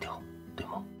打碎掉，对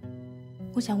吗？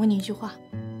我想问你一句话。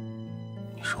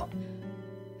你说。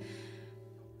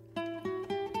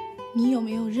你有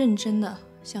没有认真的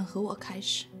想和我开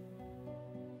始？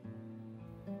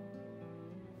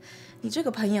你这个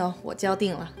朋友我交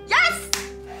定了。Yes。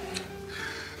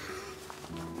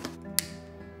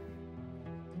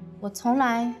我从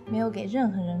来没有给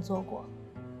任何人做过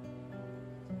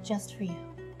 ，just for you。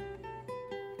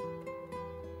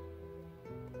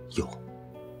有。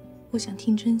我想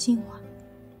听真心话。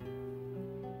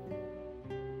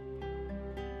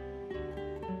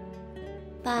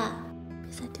爸，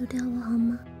别再丢掉我好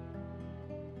吗？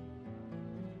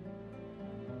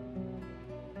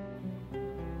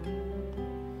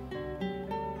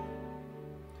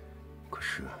可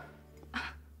是。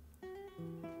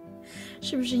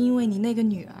是不是因为你那个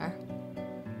女儿？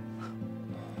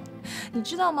你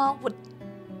知道吗？我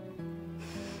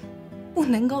不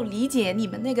能够理解你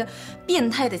们那个变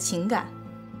态的情感。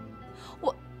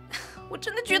我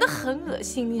真的觉得很恶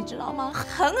心，你知道吗？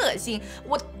很恶心。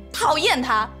我讨厌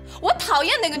她，我讨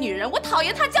厌那个女人，我讨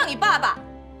厌她叫你爸爸。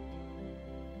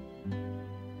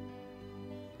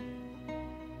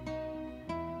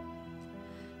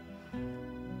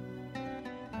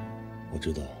我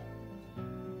知道。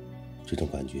这种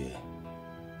感觉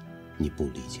你不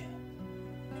理解。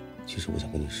其实我想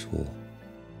跟你说，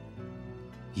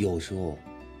有时候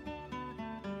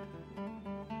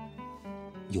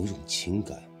有种情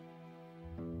感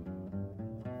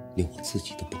连我自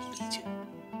己都不能理解。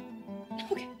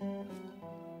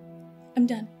OK，I'm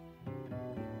done。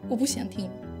我不想听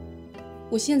了。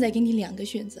我现在给你2个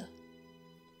选择，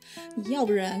你要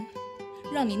不然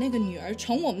让你那个女儿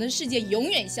从我们的世界永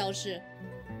远消失，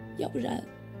要不然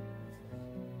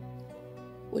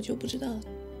我就不知道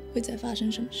会再发生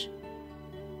什么事。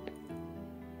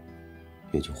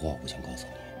有句话我想告诉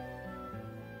你，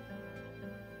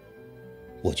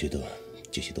我觉得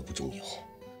这些都不重要，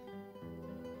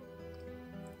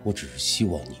我只是希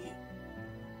望你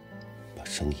把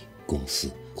生意、公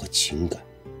司和情感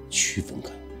区分开，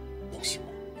能行吗？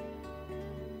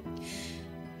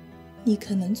你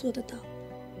可能做得到，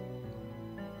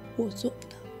我做不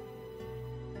到。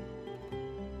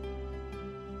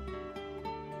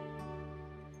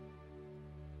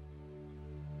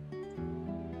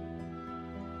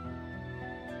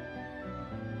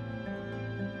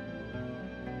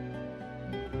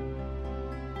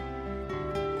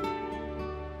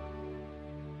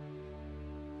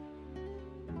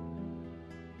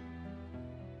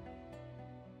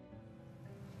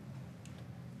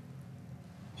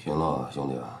行了，兄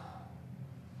弟，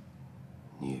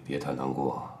你也别太难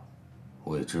过，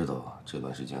我也知道这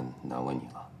段时间难为你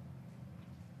了。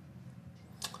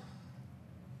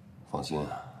放心，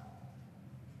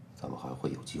咱们还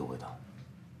会有机会的。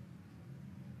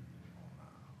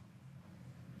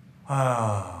哎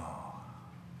呀，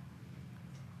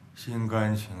心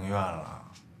甘情愿了，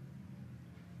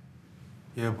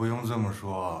也不用这么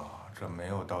说，这没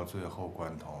有到最后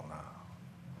关头呢。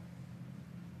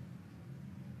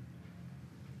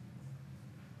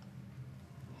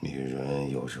女人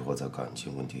有时候在感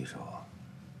情问题上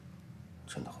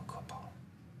真的很可怕。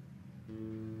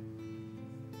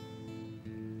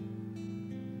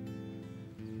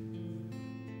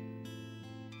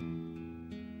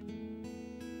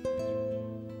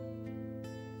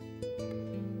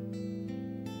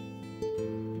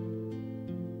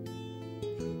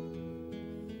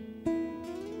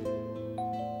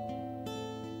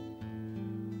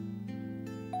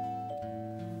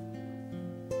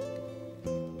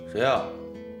谁呀？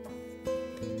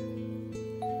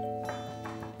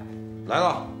来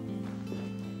了。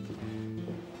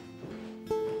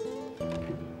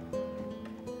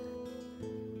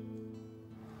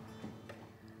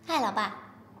嗨，老爸。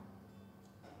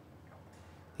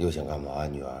又想干嘛啊，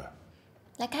女儿？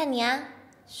来看你啊，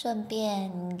顺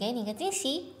便给你个惊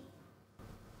喜。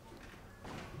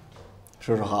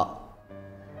叔叔好。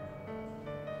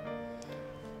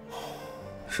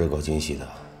是够惊喜的。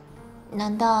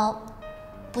难道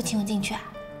不请我进去啊？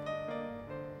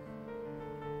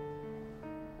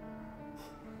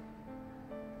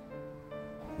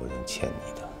我人欠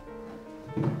你的。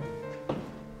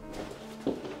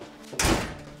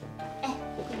哎，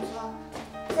我跟你说，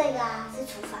这个啊是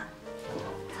厨房，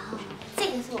然后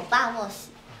这个是我爸卧室，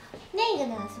那个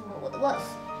呢是我的卧室。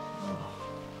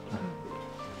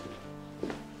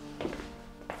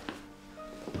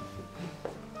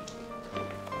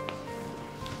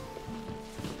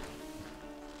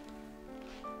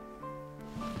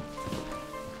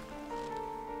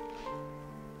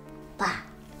爸，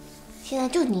现在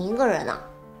就你一个人啊？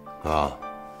啊。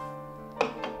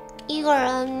一个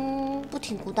人不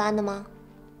挺孤单的吗？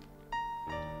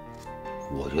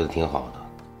我觉得挺好的。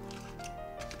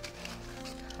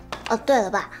哦，对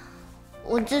了，爸，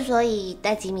我之所以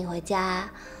带吉米回家，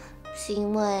是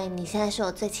因为你现在是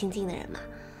我最亲近的人嘛。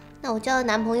那我交了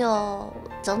男朋友，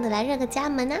总得来认个家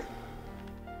门啊。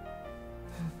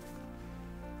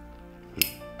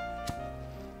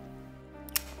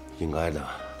应该的。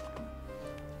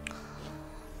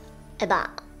哎，爸，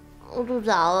我肚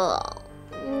子好饿了，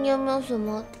你有没有什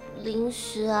么零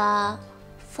食啊、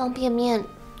方便面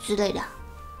之类的？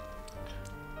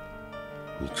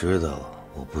你知道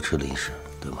我不吃零食，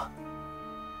对吗？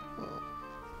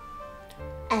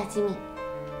哎，吉米，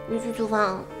你去厨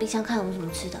房冰箱看有没有什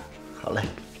么吃的。好嘞。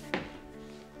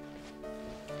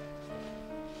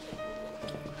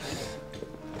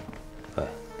哎，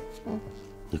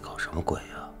你搞什么鬼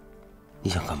呀？你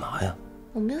想干嘛呀？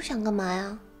我没有想干嘛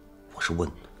呀。我是问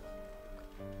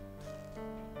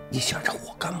你想让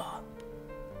我干嘛？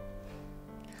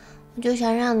我就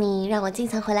想让我经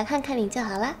常回来看看你就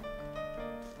好了。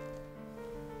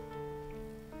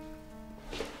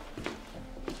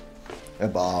哎，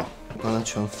宝，我刚才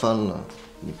全翻了，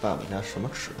你爸爸家什么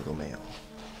吃的都没有。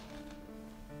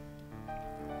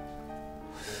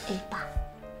哎，爸，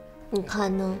你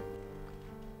看呢？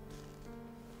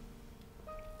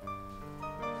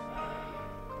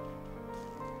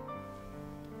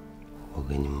我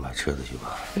给你们买吃的去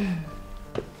吧。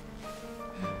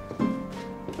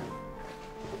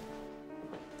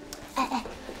哎，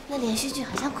那连续剧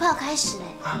好像快要开始嘞。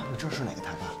啊，你这是哪个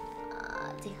台吧？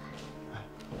这个。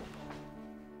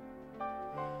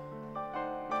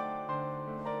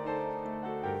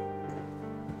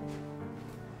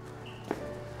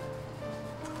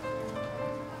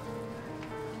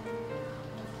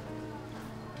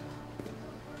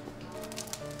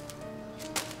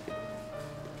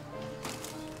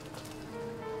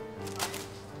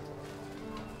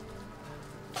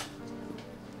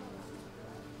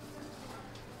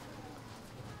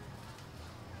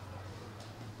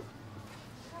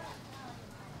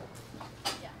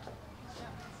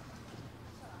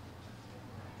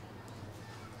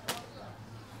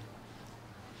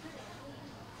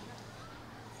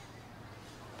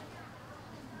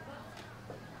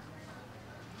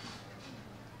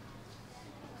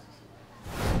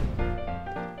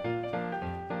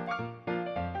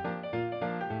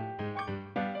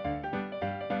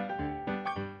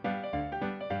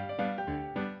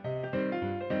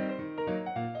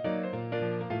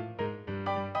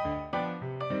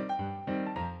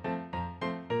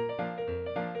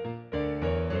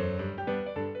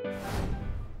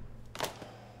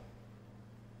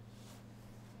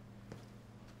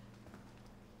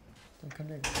你看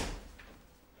这个。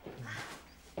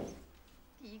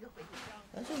第一个回家。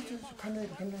哎，这看这个，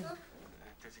看这个。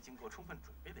这是经过充分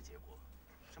准备的结果，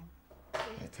是吗？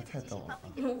哎，他太逗了。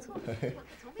没错，我可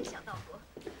从没想到过。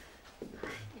哎，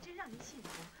你真让人信服，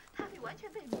他会完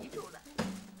全被迷住了。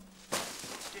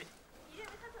谢谢。你认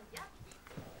为他怎么样？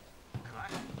可爱。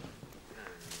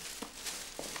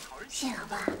好人。谢谢老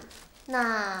爸，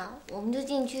那我们就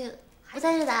进去，不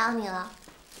再是打扰你了。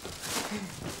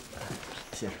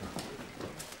谢谢。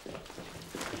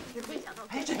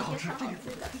哎，这个好吃，这个。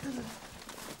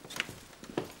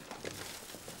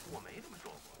我没这么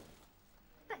说过。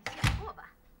但想过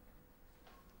吧？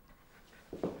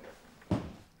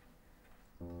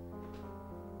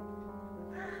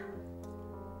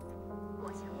我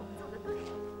想我们做的对。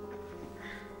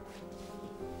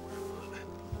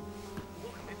我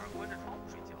可没法关着窗户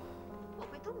睡觉。我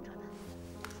会冻着的。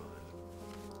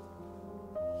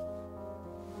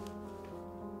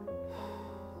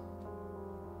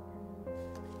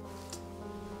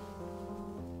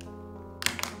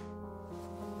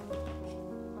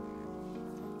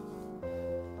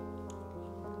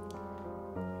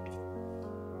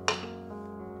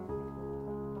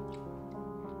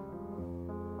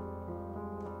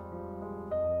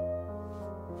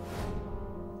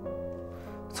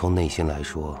从内心来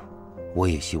说，我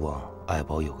也希望爱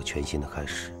宝有个全新的开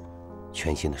始，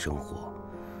全新的生活。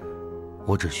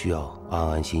我只需要安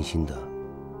安心心的，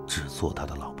只做他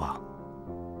的老爸。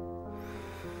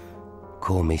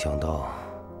可我没想到，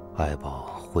爱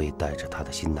宝会带着她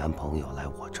的新男朋友来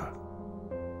我这儿。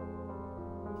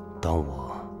当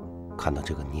我看到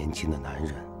这个年轻的男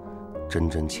人真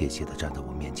真切切地站在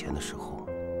我面前的时候，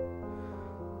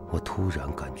我突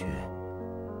然感觉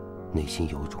内心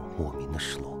有一种莫名的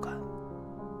失落感。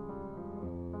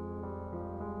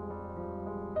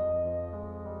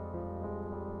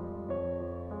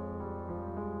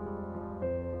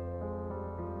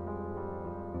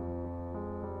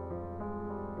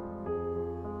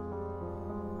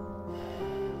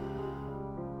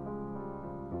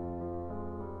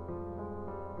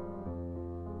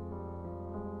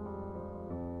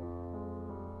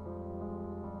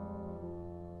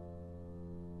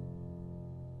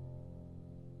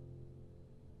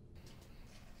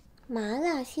麻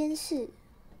辣鲜师，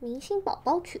明星宝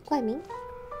宝取怪名。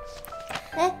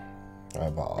哎，爱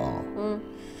宝，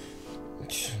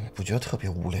你不觉得特别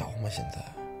无聊吗？现在？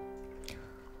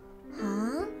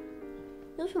啊？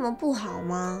有什么不好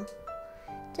吗？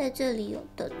在这里有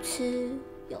的吃，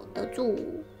有的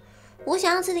住。我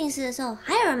想要吃零食的时候，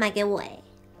还有人买给我哎。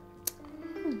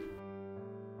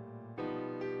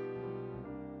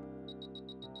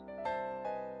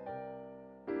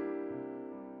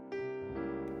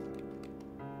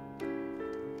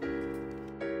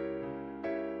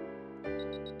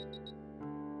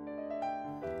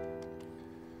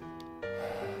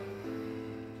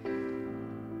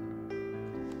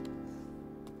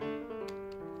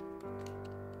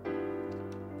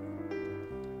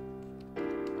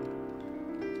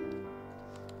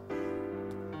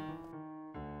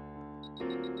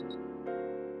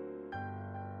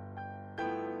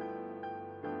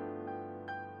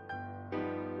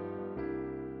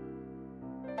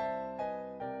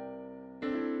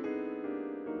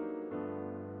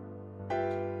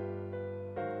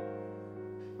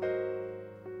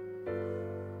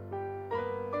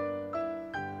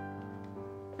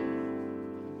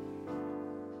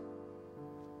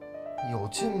有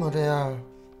劲吗？这样？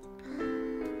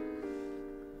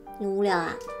你无聊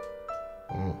啊？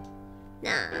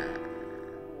那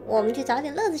我们去找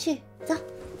点乐子去，走。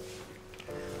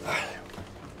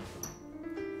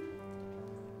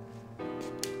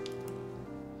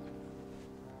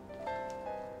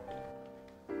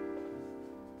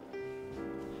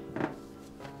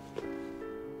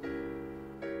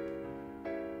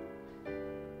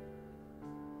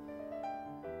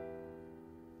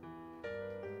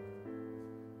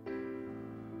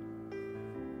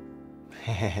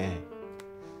嘿嘿嘿，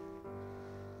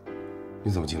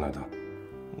你怎么进来的？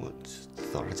我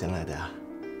走着进来的呀。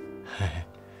嘿嘿，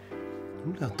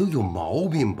你们俩都有毛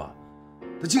病吧？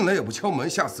他进来也不敲门，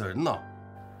吓死人呐！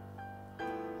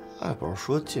爱宝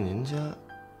说进您家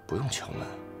不用敲门。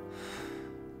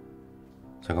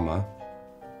想干嘛？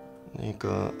那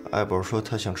个爱宝说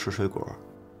她想吃水果，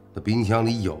那冰箱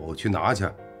里有，去拿去。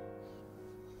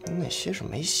那些是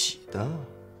没洗的。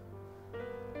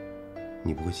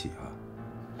你不会洗啊？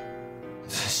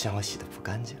嫌我洗的不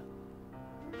干净。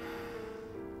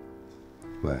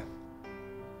喂，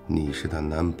你是她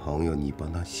男朋友，你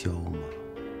帮她削吗？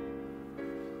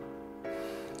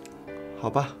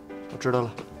好吧，我知道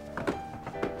了。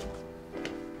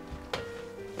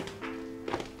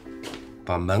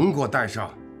把门给我带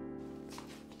上。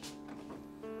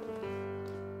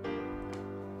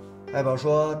爱宝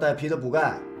说带皮的补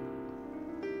钙。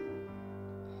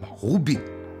毛病。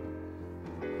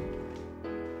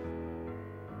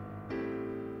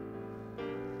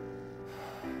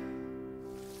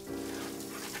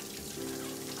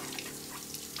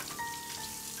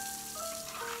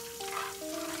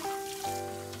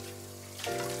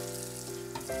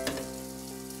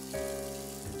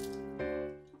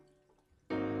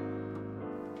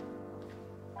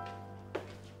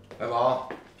爱宝，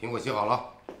苹果切好了。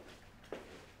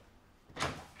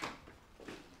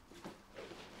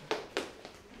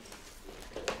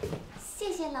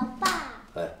谢谢老爸。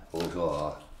哎，我跟你说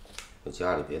啊，在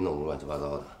家里别弄乱七八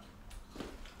糟的。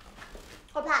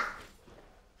我怕。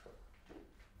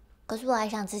可是我还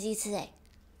想吃鸡翅哎。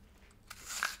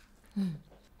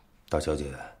大小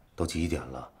姐，都几点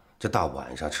了？这大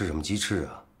晚上吃什么鸡翅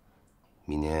啊？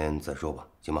明天再说吧，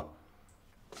行吗？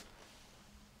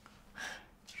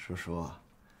叔叔，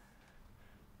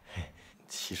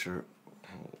其实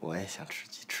我也想吃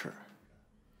鸡翅。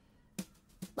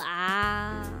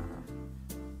爸。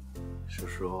叔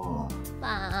叔。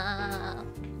爸。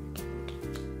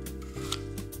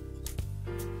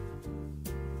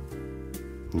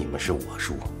你们是我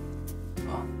输，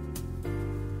啊。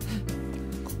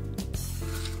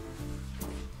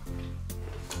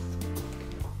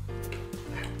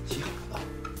洗好了。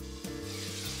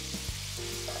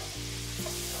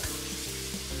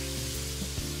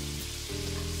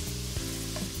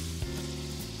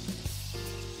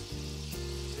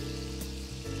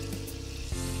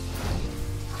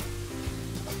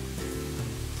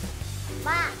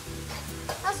妈，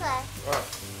喝水。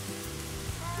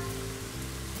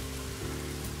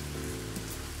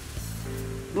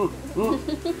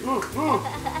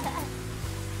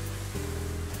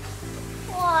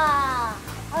哇，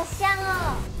好香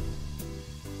哦！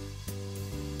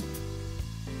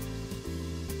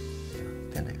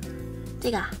点这个。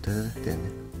这个啊？对对对，点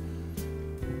点。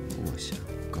我想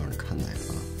告诉你看哪个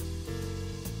啊？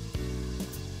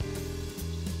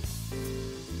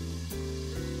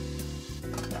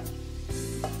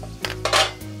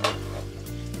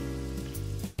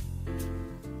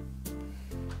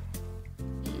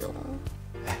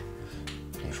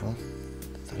你说，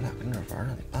咱俩跟这玩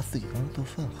呢，你爸自己一个人做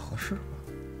饭合适吗？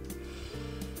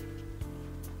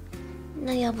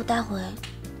那要不待会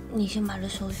你先把这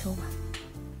收一收吧。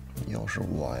又是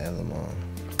我呀，怎么？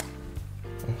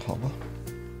好吧。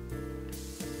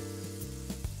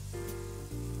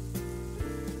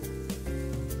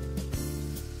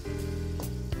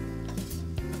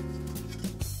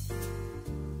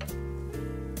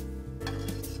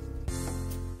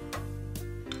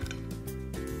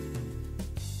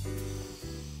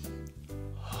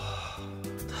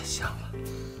太香了，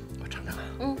我尝尝看。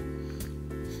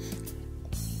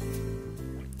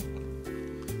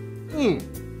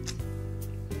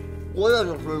我也是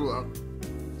水果，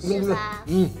是吧？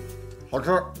好吃。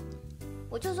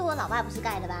我就说我老爸不是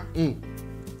盖的吧？